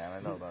 pocket, man. I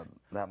know about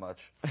that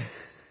much.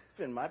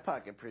 Fit in my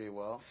pocket pretty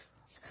well.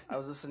 I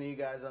was listening to you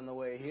guys on the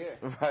way here.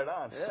 Right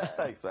on. Yeah.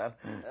 Thanks, man.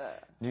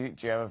 Do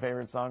you have a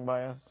favorite song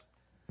by us?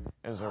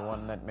 Is there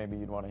one that maybe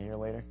you'd want to hear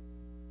later?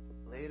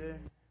 Later?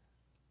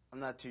 I'm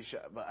not too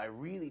sure, but I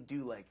really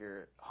do like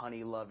your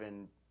Honey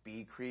Lovin'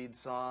 Bee Creed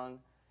song.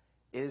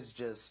 It's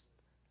just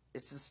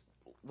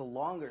the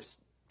longest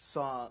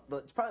song.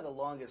 It's probably the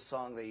longest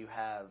song that you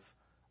have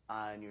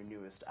on your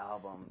newest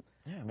album.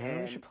 Yeah, maybe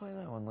And we should play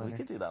that one later. We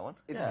could do that one.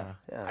 It's-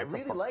 Yeah. I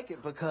really like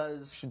it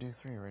because We should do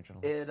 3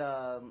 originals. it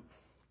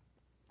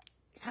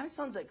kind of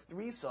sounds like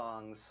 3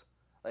 songs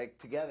like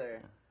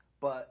together,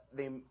 but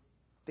they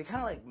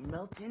kind of like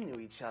melt into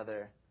each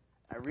other.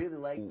 I really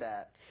like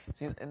that.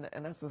 See, and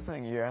that's the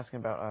thing. You're asking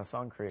about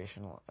song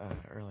creation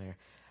earlier.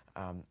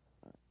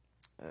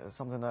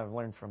 Something that I've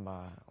learned from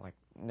like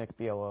Nick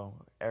Bielo,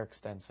 Eric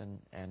Stenson,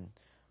 and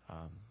I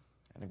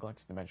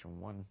neglected to mention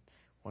one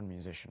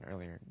musician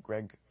earlier,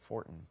 Greg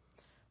Fortin,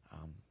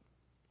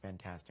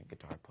 fantastic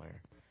guitar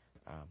player.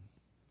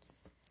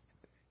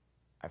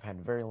 I've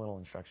had very little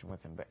instruction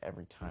with him, but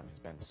every time has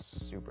been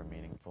super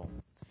meaningful,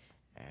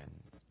 and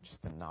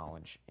just the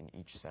knowledge in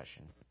each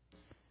session.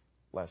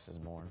 Less is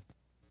more.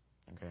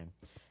 Okay,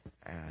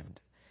 and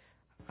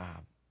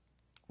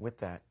with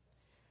that,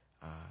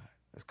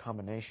 this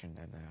combination,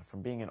 and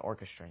from being in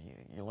orchestra,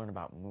 you learn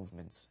about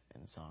movements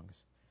in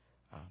songs.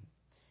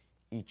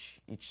 Each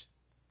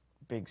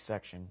big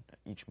section,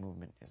 each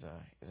movement is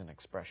an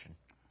expression,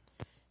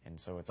 and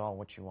so it's all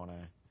what you want to.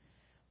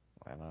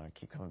 And I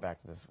keep coming back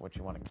to this: what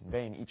you want to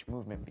convey in each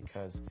movement,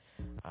 because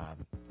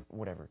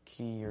whatever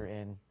key you're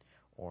in,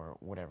 or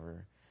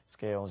whatever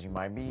scales you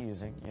might be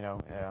using.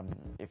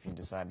 If you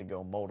decide to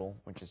go modal,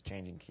 which is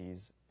changing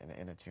keys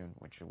in a tune,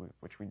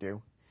 which we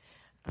do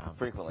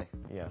Frequently.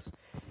 Yes,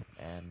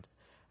 and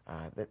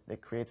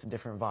that creates a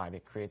different vibe.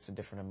 It creates a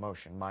different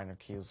emotion. Minor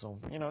keys will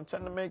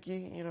tend to make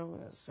you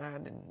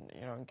sad, and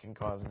it can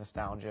cause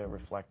nostalgia,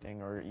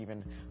 reflecting, or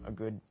even a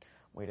good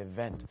way to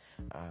vent.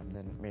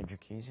 Then major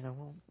keys,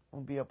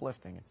 will be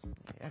uplifting.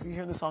 Have you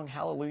heard the song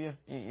Hallelujah?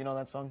 You know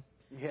that song?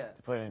 Yeah.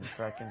 To put it in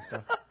Shrek and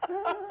stuff.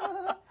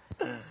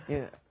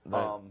 Yeah.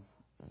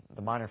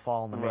 The minor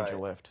fall and the major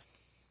Right. lift.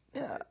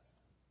 Yeah.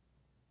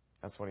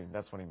 That's what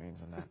he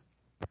means in that.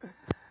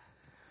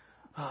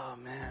 Oh,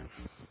 man.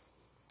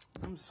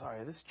 I'm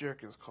sorry. This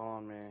jerk is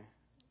calling me.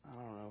 I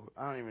don't know.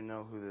 I don't even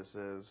know who this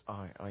is.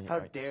 Yeah, How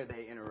dare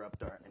they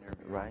interrupt our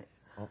interview? Right.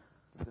 Oh. I'm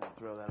just going to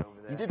throw that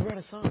over there. You did write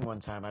a song one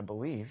time, I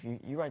believe.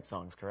 You write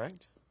songs,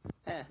 correct?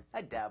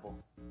 I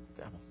dabble.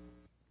 Dabble.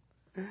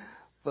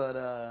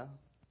 But,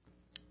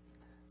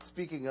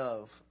 speaking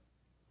of,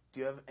 do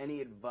you have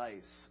any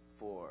advice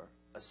for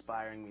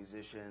aspiring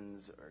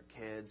musicians or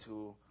kids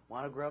who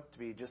want to grow up to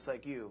be just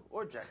like you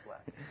or Jack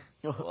Black?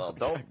 Well,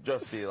 don't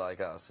just be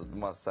like us, I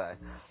must say.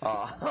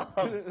 Not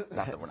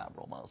that we're not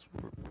role models.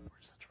 We're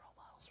such role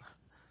models.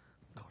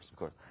 Of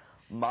course.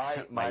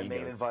 My main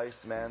egos.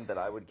 advice, man, that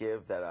I would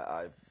give, that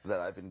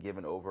I've been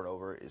given over and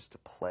over, is to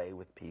play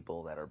with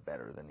people that are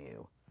better than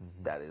you.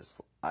 Mm-hmm. That is,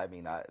 I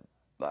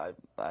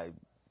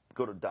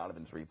go to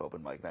Donovan's Reef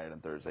open mic night on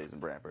Thursdays in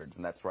Brantford,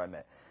 and that's where I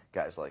met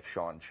guys like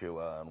Sean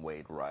Chua and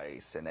Wade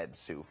Rice and Ed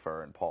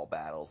Sufer and Paul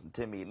Battles and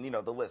Tim Eaton.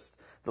 The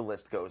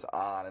list goes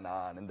on,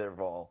 and they're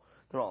all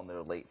in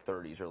their late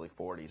 30s, early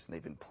 40s, and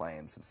they've been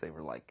playing since they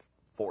were like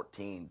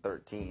 14,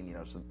 13,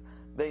 so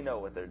they know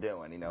what they're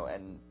doing,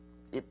 and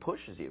it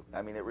pushes you.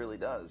 I mean, it really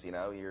does.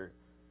 You're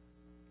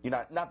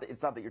not that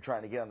it's not that you're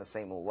trying to get on the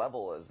same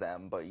level as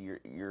them, but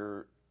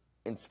you're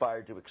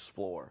inspired to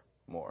explore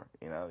more.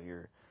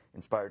 You're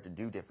inspired to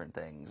do different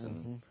things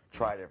and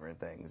try different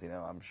things.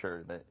 I'm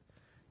sure that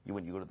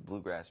when you go to the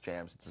bluegrass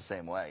jams, it's the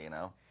same way.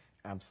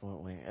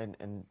 Absolutely,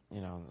 and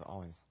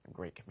always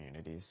great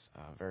communities,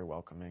 very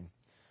welcoming.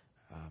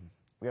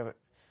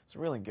 It's a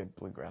really good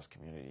bluegrass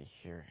community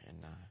here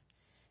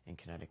in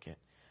Connecticut.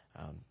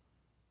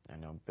 I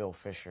know Bill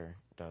Fisher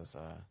does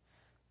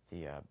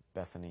the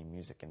Bethany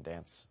Music and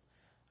Dance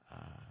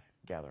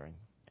gathering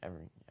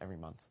every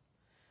month.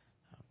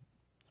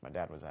 My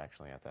dad was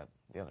actually at that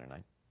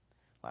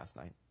last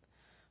night,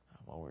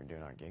 while we were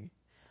doing our gig.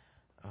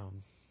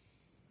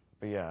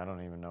 But yeah, I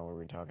don't even know what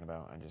we were talking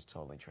about. I just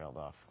totally trailed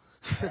off.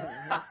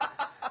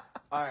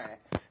 All right.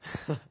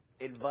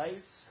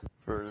 Advice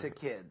to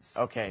kids.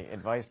 Okay,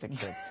 advice to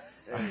kids.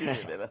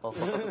 All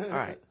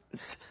right.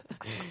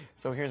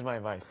 So here's my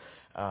advice.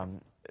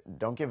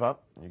 Don't give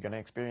up. You're going to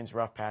experience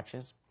rough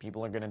patches.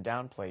 People are going to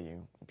downplay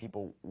you.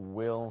 People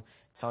will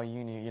tell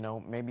you,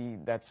 maybe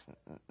that's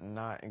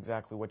not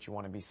exactly what you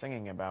want to be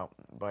singing about,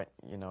 but,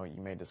 you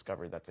may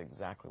discover that's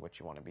exactly what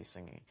you want to be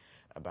singing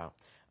about.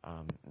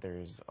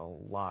 There's a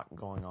lot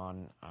going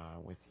on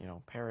with,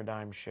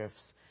 paradigm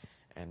shifts,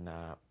 and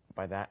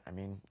by that, I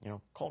mean,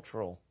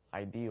 cultural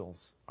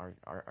ideals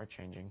are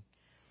changing.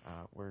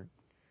 We're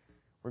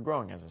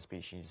growing as a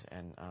species,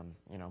 and,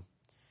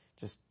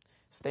 just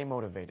stay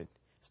motivated.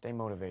 Stay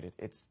motivated.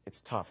 It's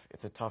tough.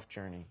 It's a tough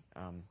journey,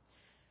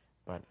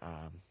 but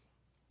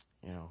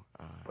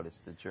But it's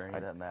the journey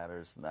that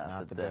matters,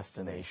 not the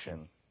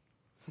destination.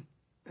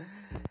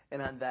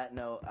 And on that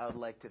note, I would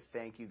like to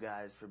thank you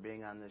guys for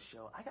being on this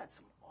show. I got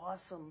some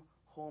awesome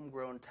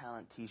Homegrown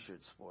Talent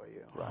T-shirts for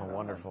you. Oh,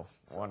 wonderful,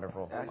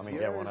 wonderful. That's Let me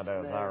get one of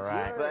those. yours, All there's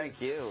right. yours.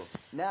 Thank you.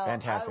 Now,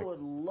 Fantastic. I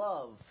would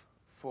love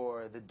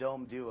for the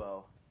Dome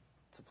Duo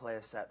to play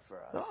a set for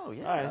us. Oh,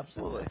 yeah, All right,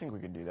 absolutely. I think we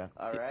could do that.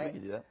 All right. We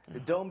can do that. The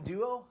Dome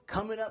Duo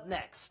coming up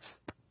next.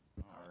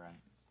 All right.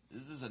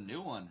 This is a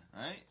new one,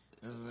 right?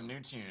 This is a new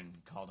tune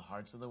called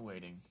Hearts of the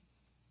Waiting.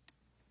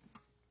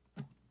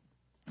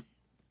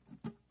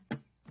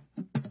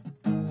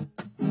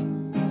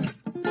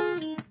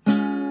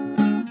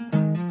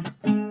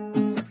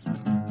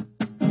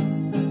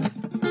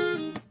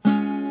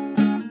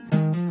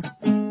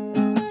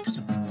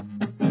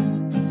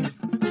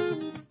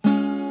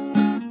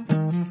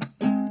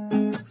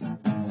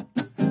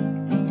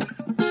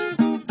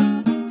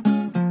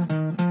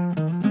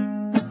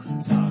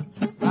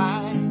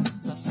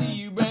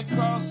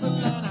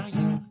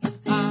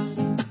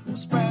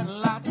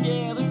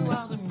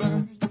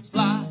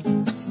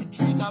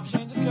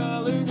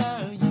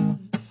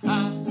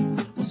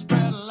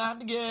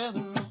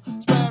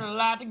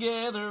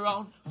 Together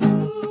on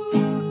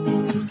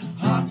ooh,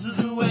 hearts of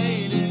the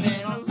wailing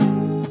and on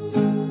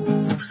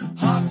ooh,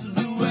 hearts of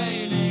the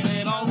wailing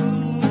and on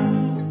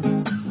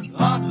ooh,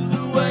 hearts of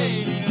the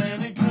wailing,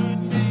 and it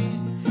could be,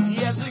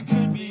 yes it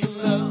could be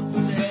love,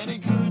 and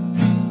it could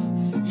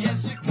be,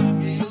 yes it could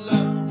be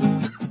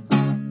love.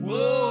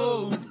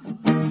 Whoa,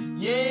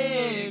 yeah,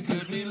 it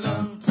could be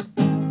love.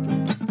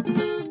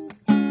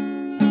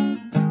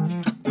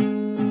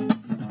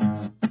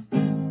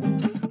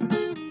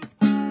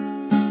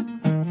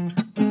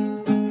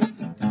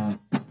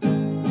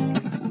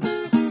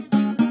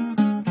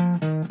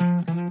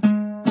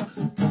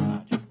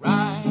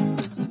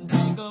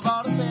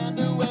 sand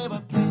away,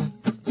 but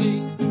please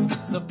leave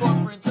the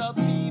footprints of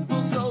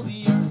people so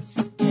the earth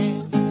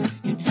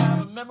can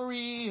have a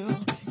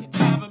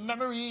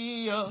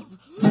memory of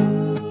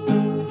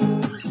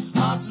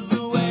hearts of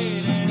the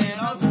wailing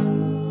and of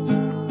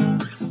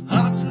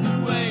hearts of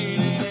the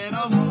wailing and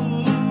of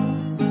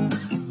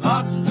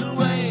hearts of the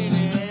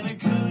wailing, and it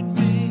could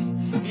be,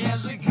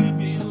 yes it could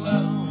be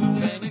love,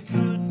 and it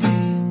could be,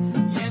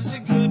 yes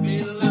it could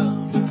be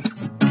love.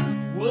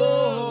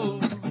 Whoa,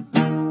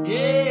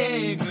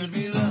 yeah, it could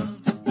be love.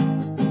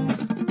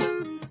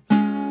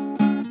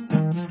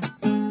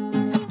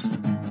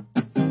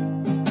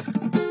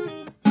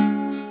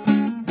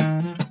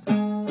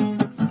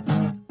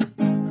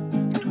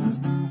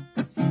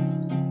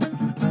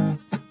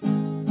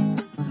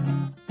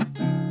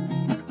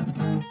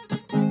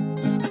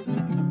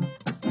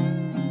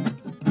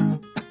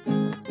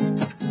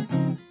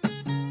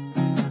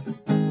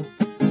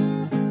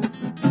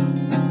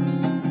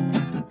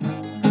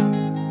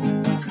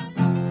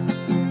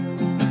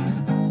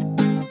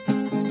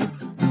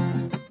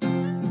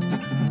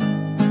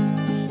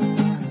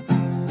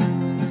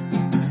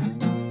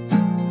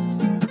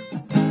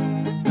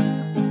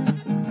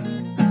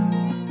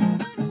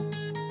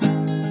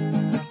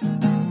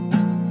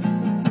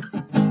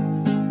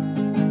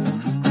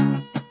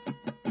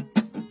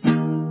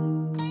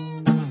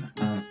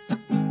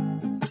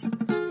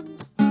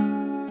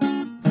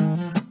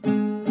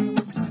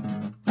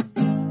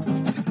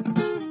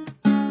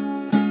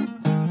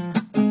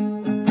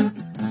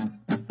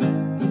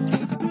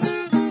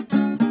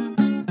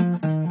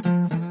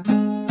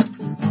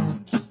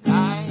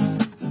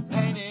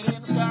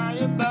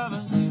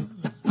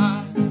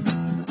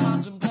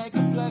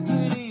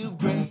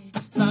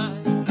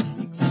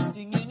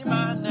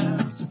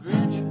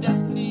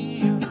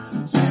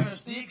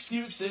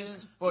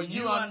 For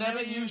you are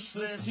never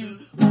useless. You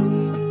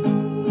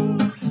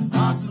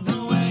hearts of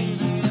the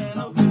wailing and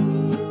of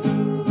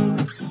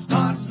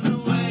hearts of the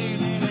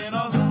wailing and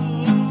of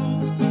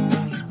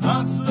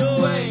hearts of the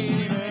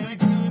wailing, and it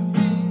could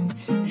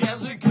be,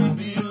 yes it could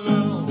be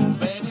love,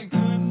 and it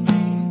could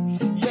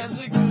be, yes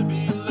it could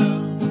be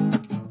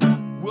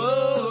love.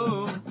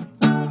 Whoa,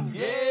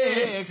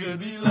 yeah, it could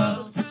be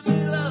love, could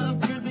be love,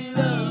 could be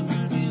love,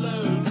 could be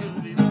love,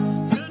 could be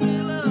love, could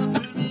be love,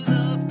 could be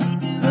love, could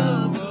be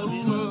love.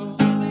 Whoa,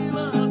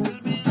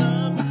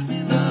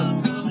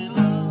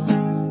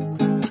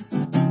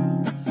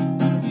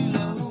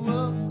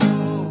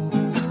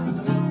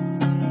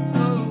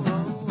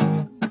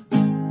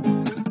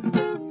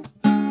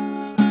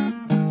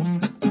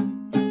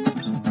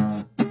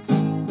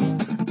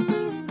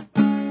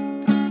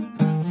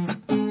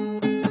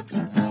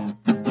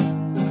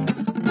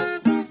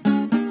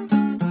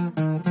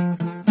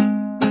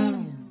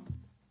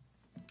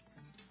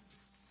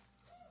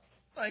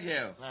 Thank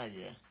you. Thank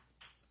you.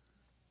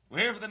 We're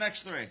here for the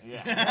next three.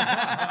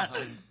 Yeah.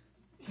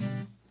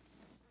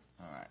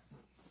 All right.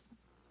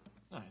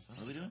 Nice.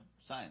 What are we doing?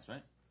 Science,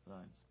 right?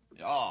 Nice.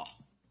 Oh,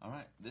 all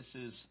right. This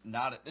is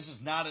not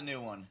a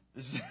new one.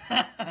 This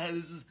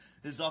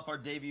is off our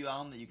debut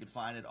album that you can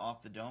find at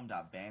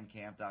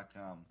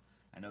offthedome.bandcamp.com.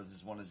 I know this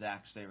is one of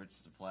Zach's favorites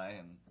to play,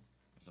 and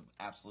it's an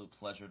absolute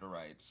pleasure to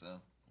write. So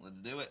let's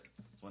do it.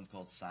 This one's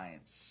called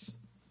Science.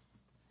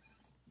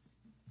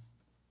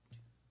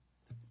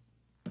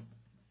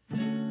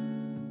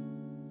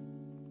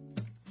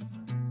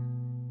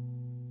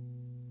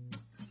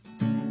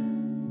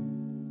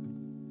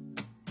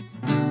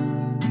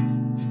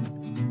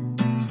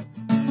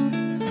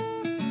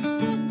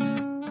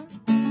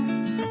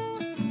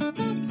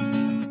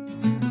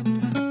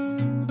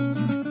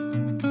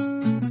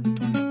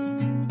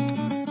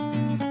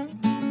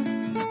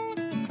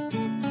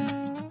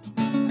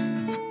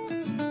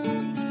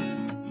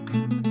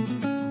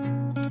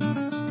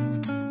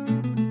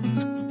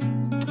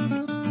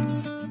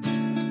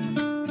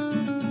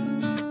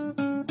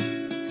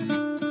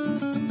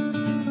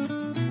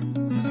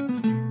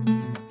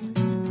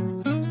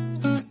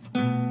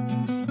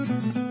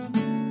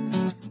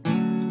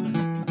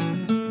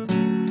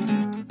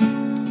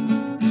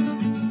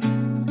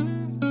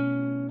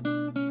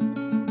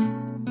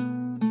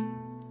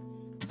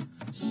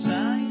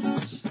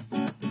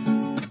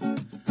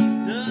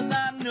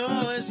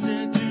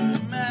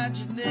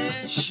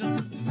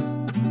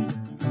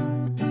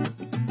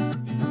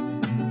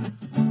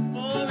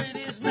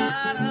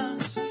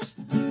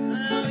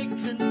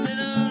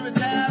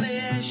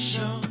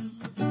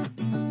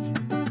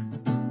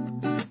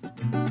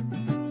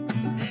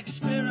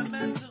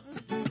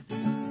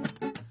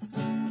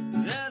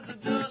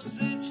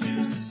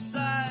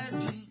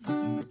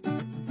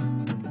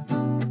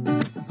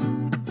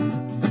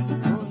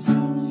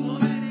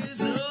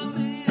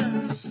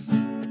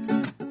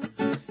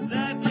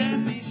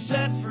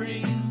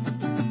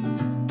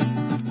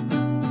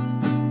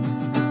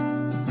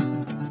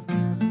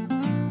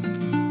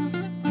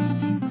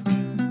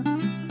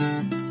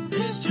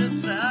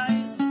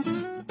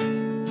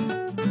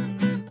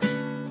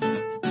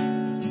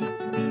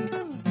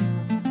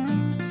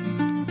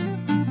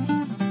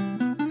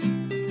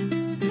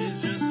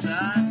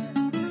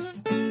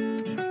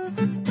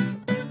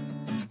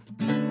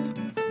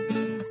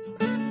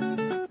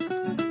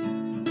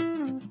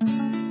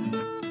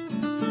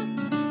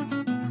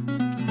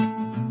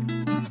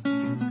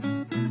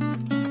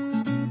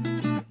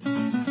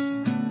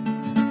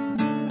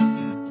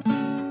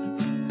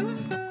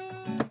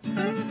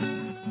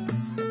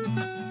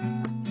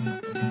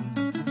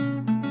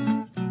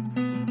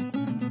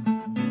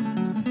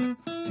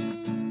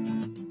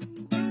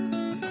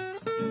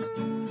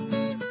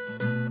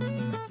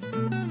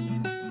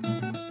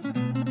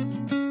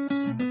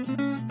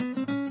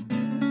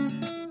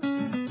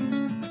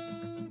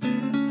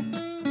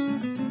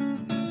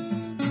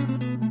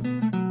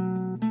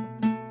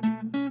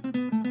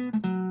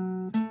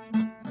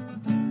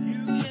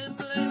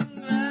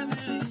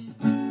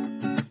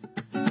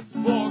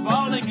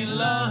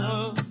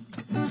 love.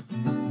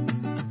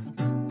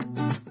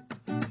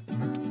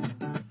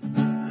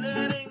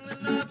 Letting the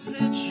notes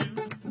hit you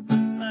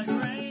like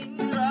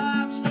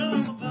raindrops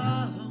from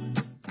above.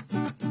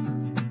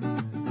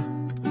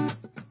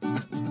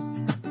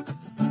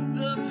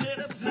 The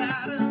pitter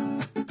patter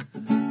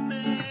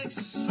makes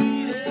the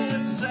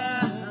sweetest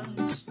sound.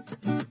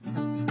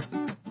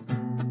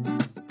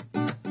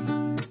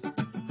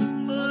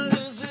 But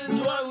this is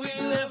what we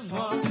live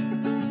for,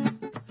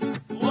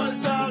 what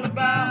it's all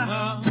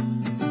about.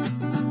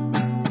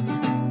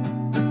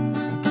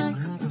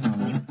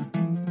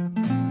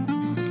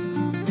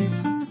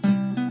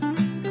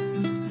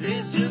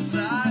 It's just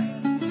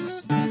science.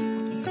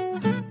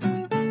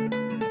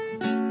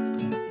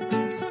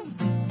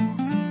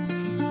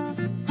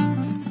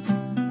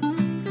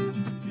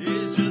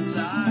 It's just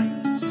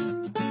science.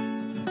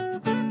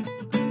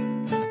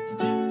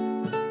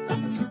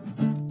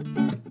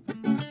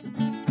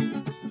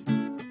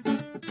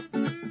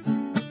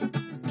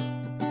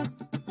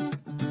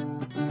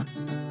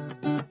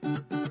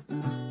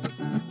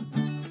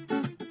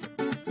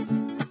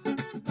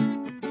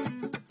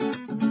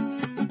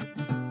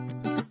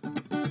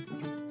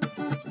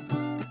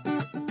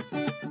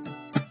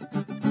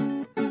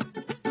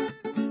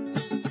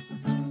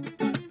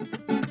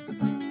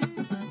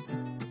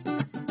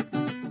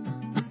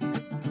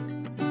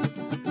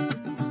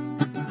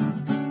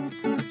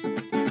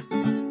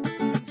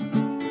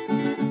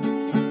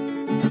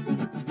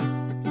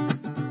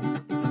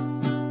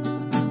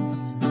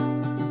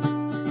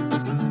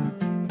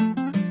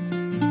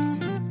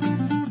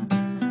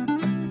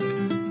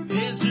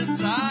 It's just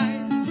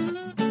science.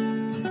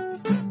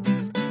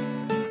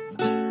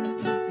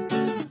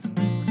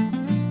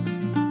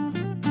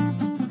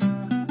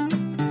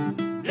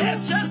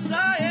 It's just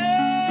science.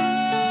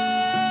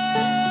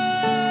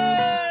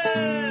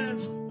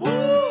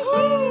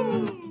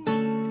 Woo-hoo!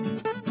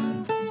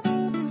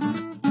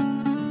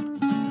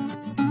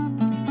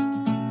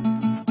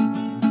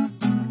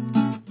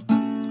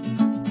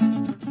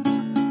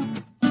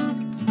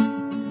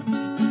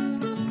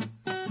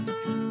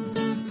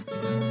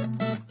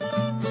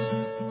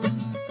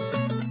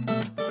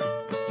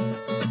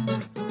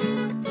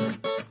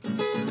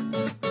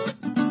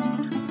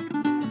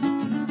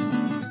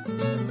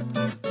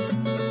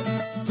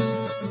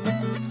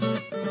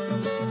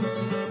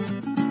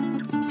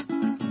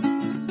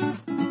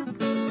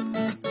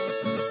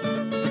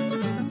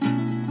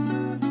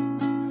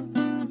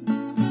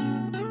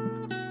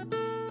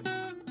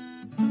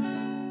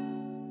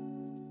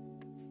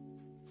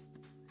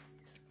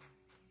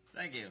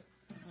 Thank you.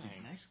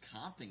 Thanks. Nice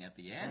comping at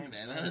the end,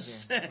 man. That Thank was you.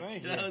 sick.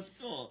 Thank That you. was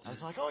cool. I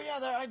was like, oh yeah,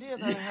 that idea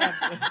that I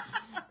had.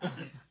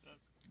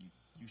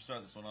 You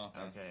start this one off,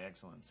 man. Okay,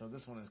 excellent. So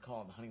this one is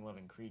called Honey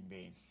Loving Creed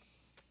Bait.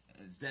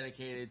 It's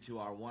dedicated to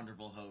our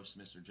wonderful host,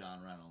 Mr.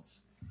 John Reynolds.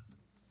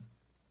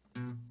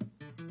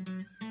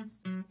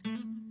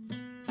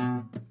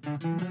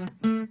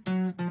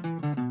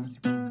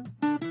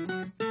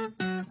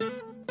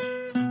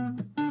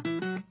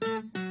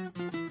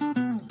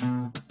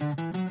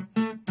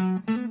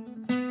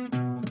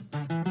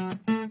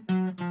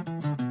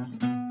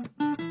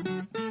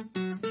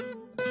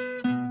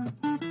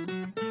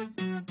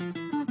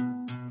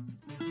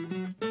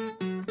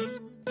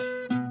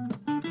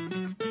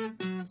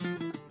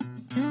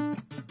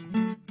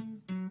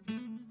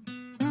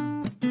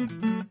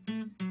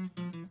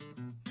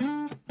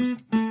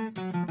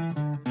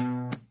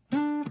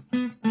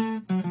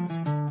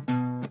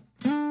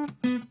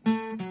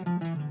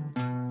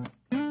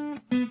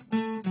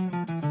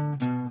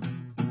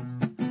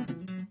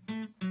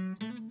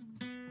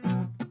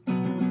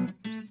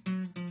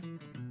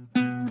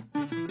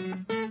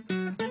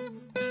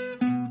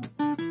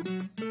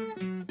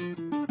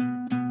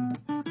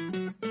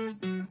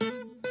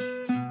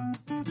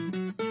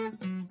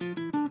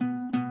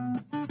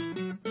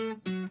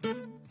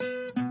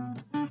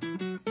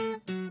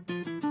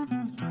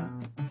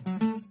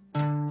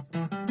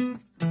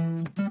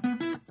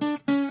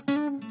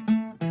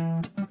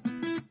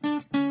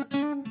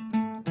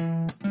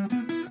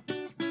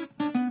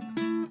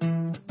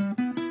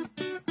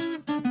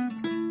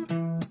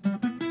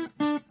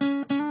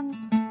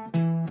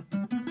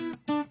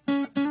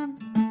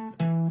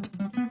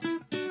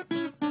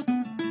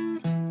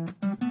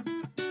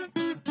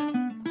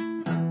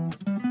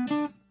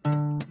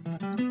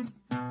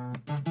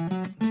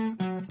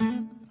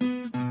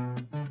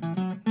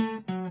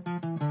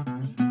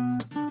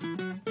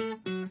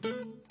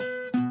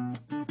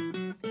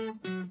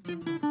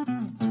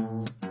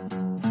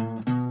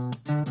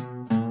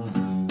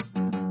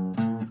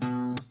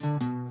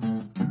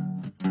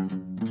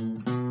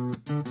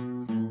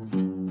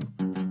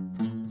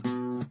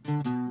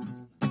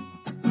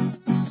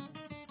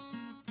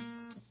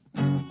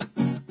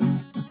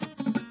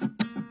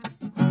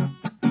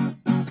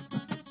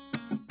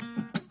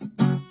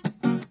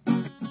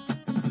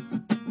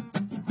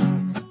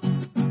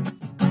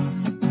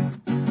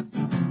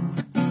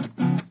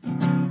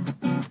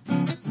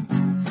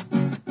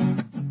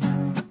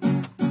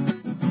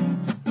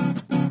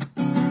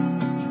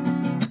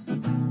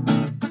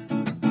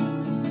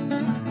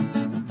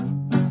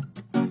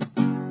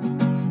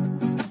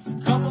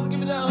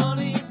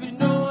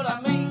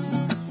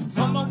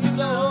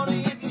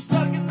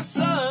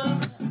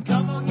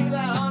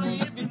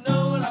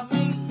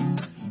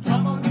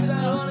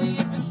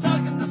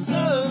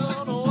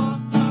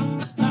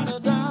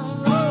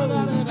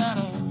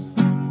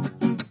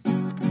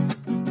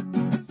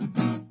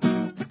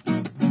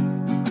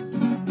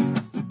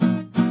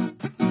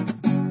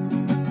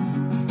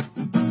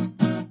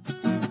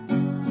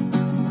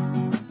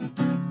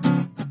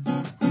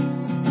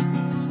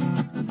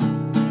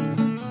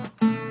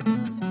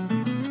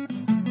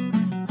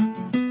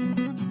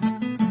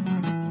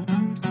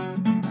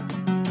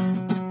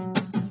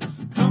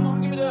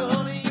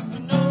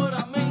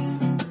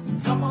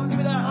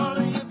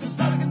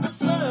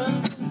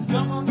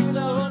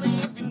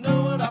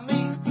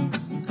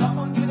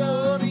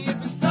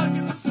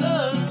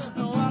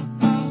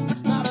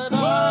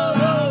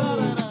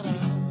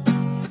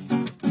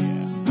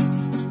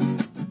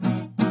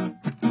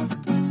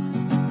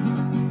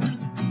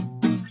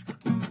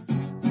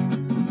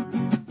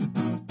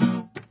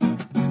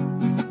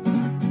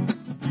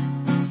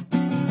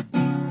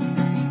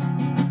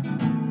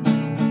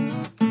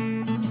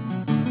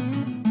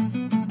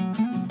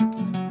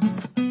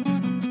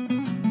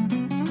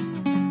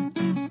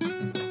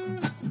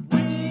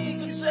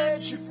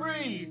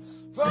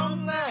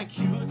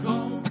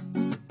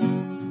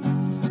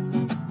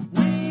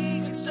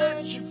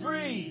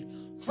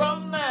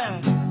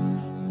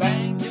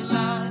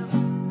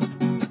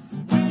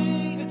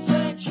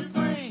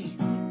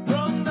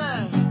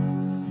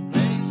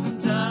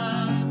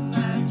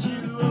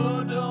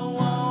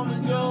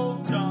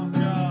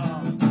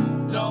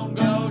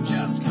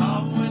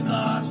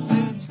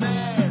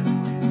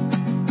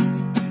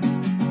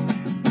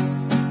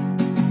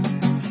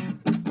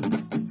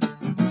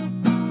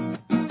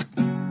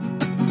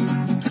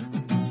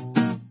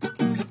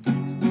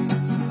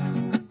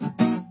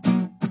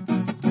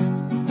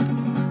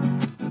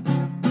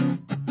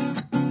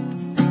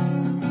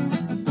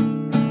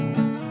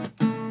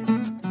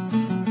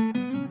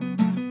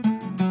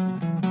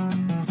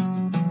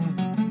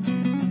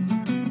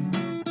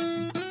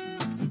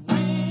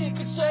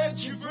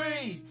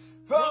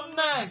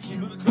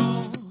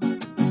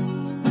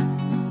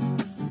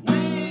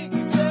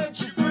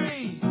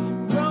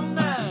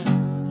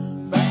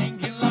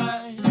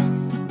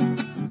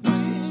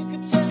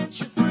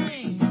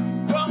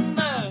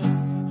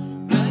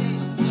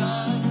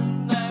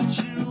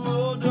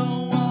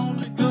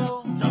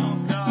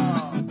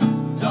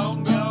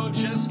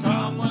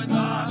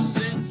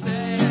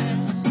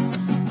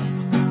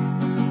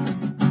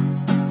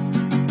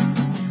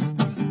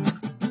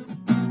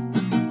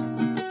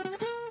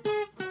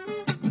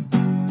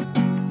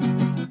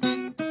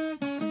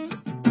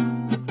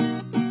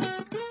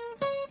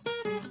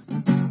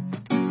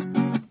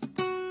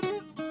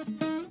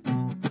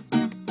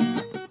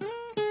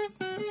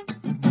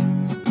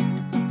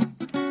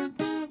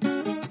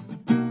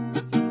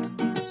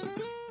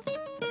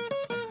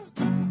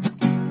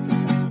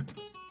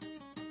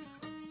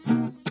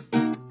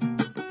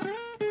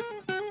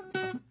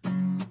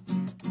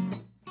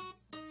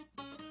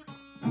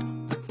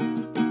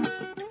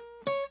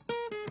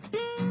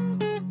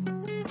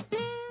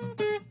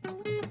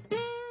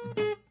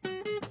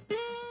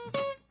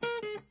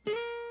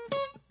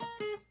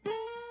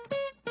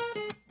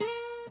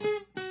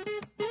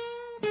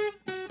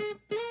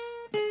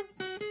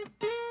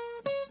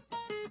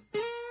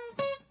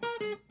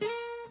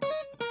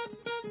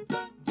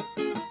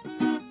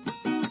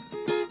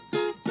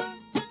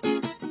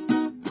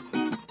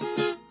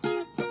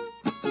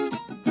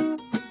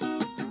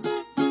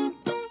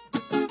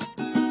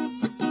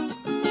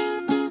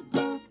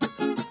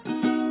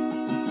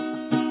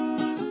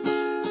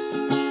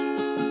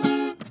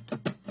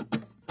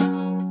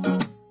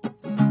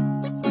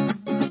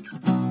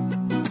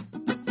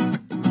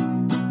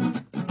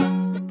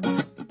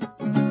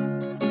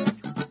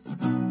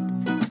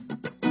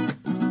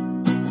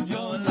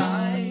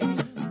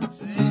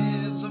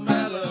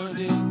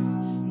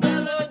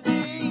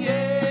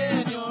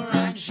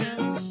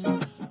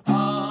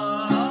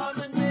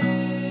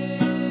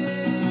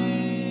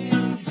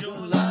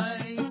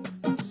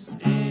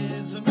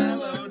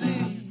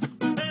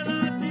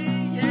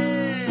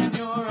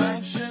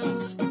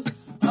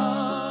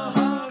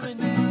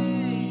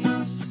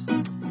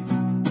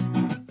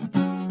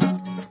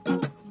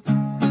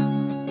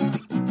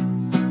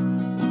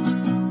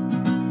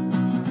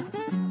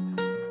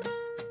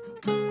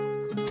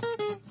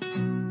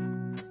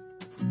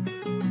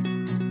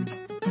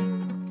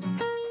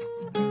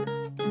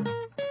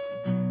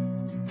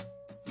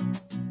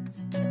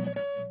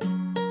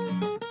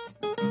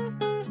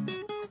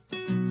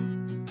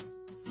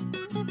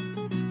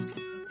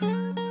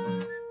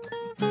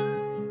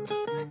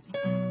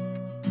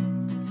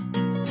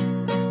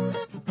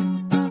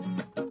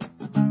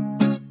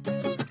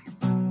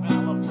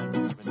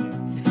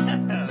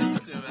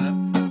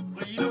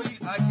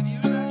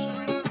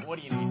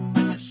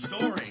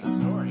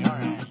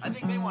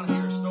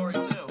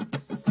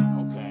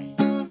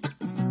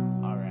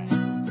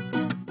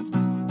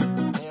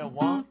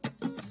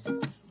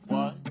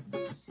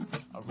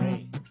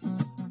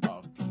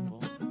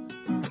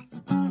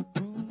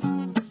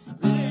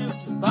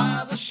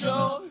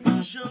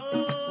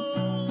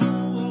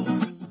 show.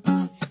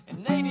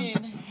 And they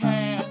didn't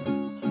have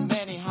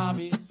many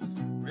hobbies.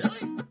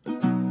 Really?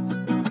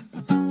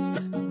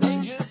 They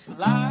just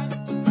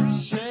liked to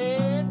fish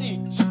and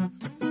eat.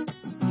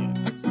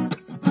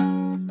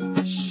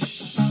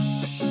 Fish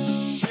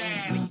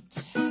and eat.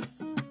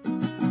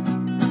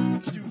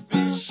 To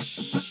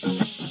fish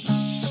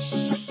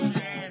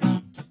and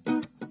eat.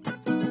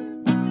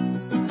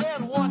 Then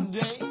one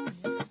day,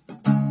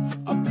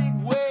 a big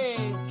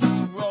wave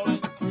came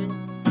rolling through,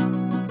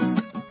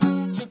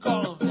 took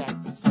all of that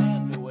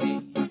sand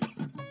away.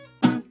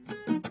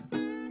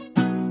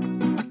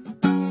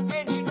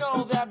 And you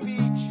know that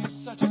beach is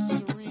such a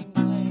serene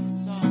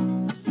place.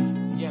 Oh,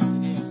 yes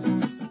it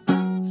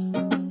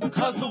is.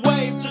 'Cause the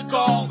wave took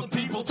all the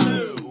people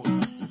too.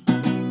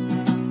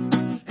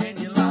 And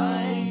your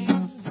life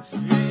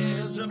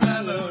is a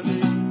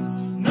melody.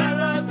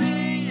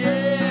 Melody,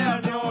 yeah,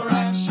 and your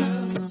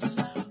actions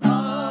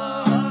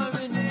are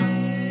harmonies.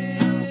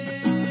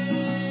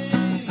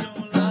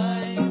 Your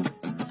life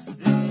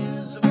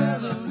is a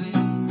melody.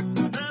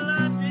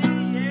 Melody,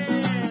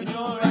 yeah, and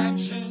your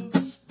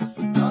actions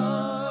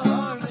are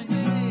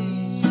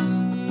harmonies.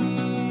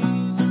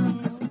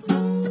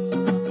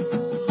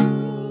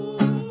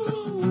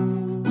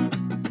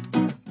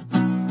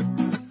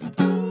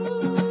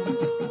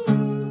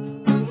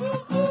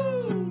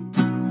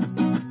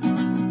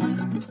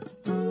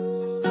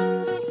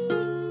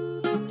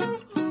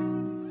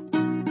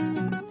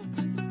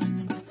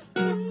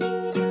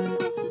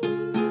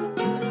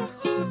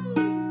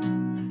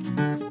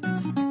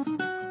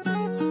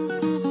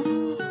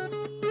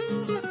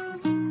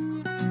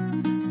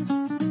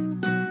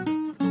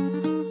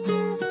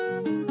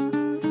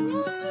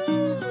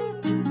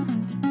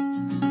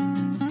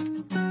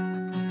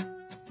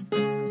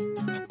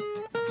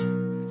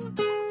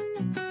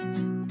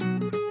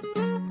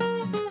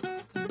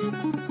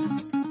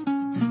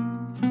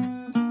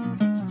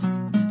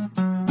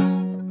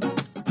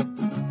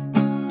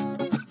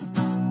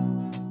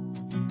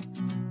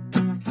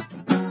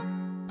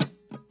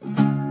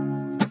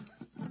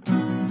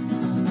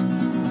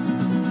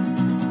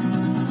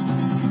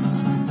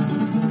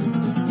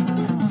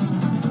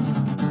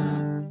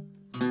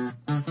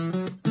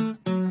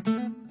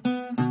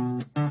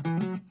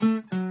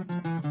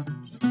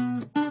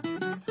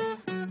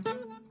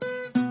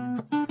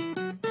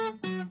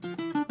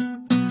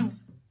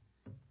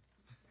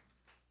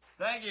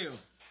 Thank you.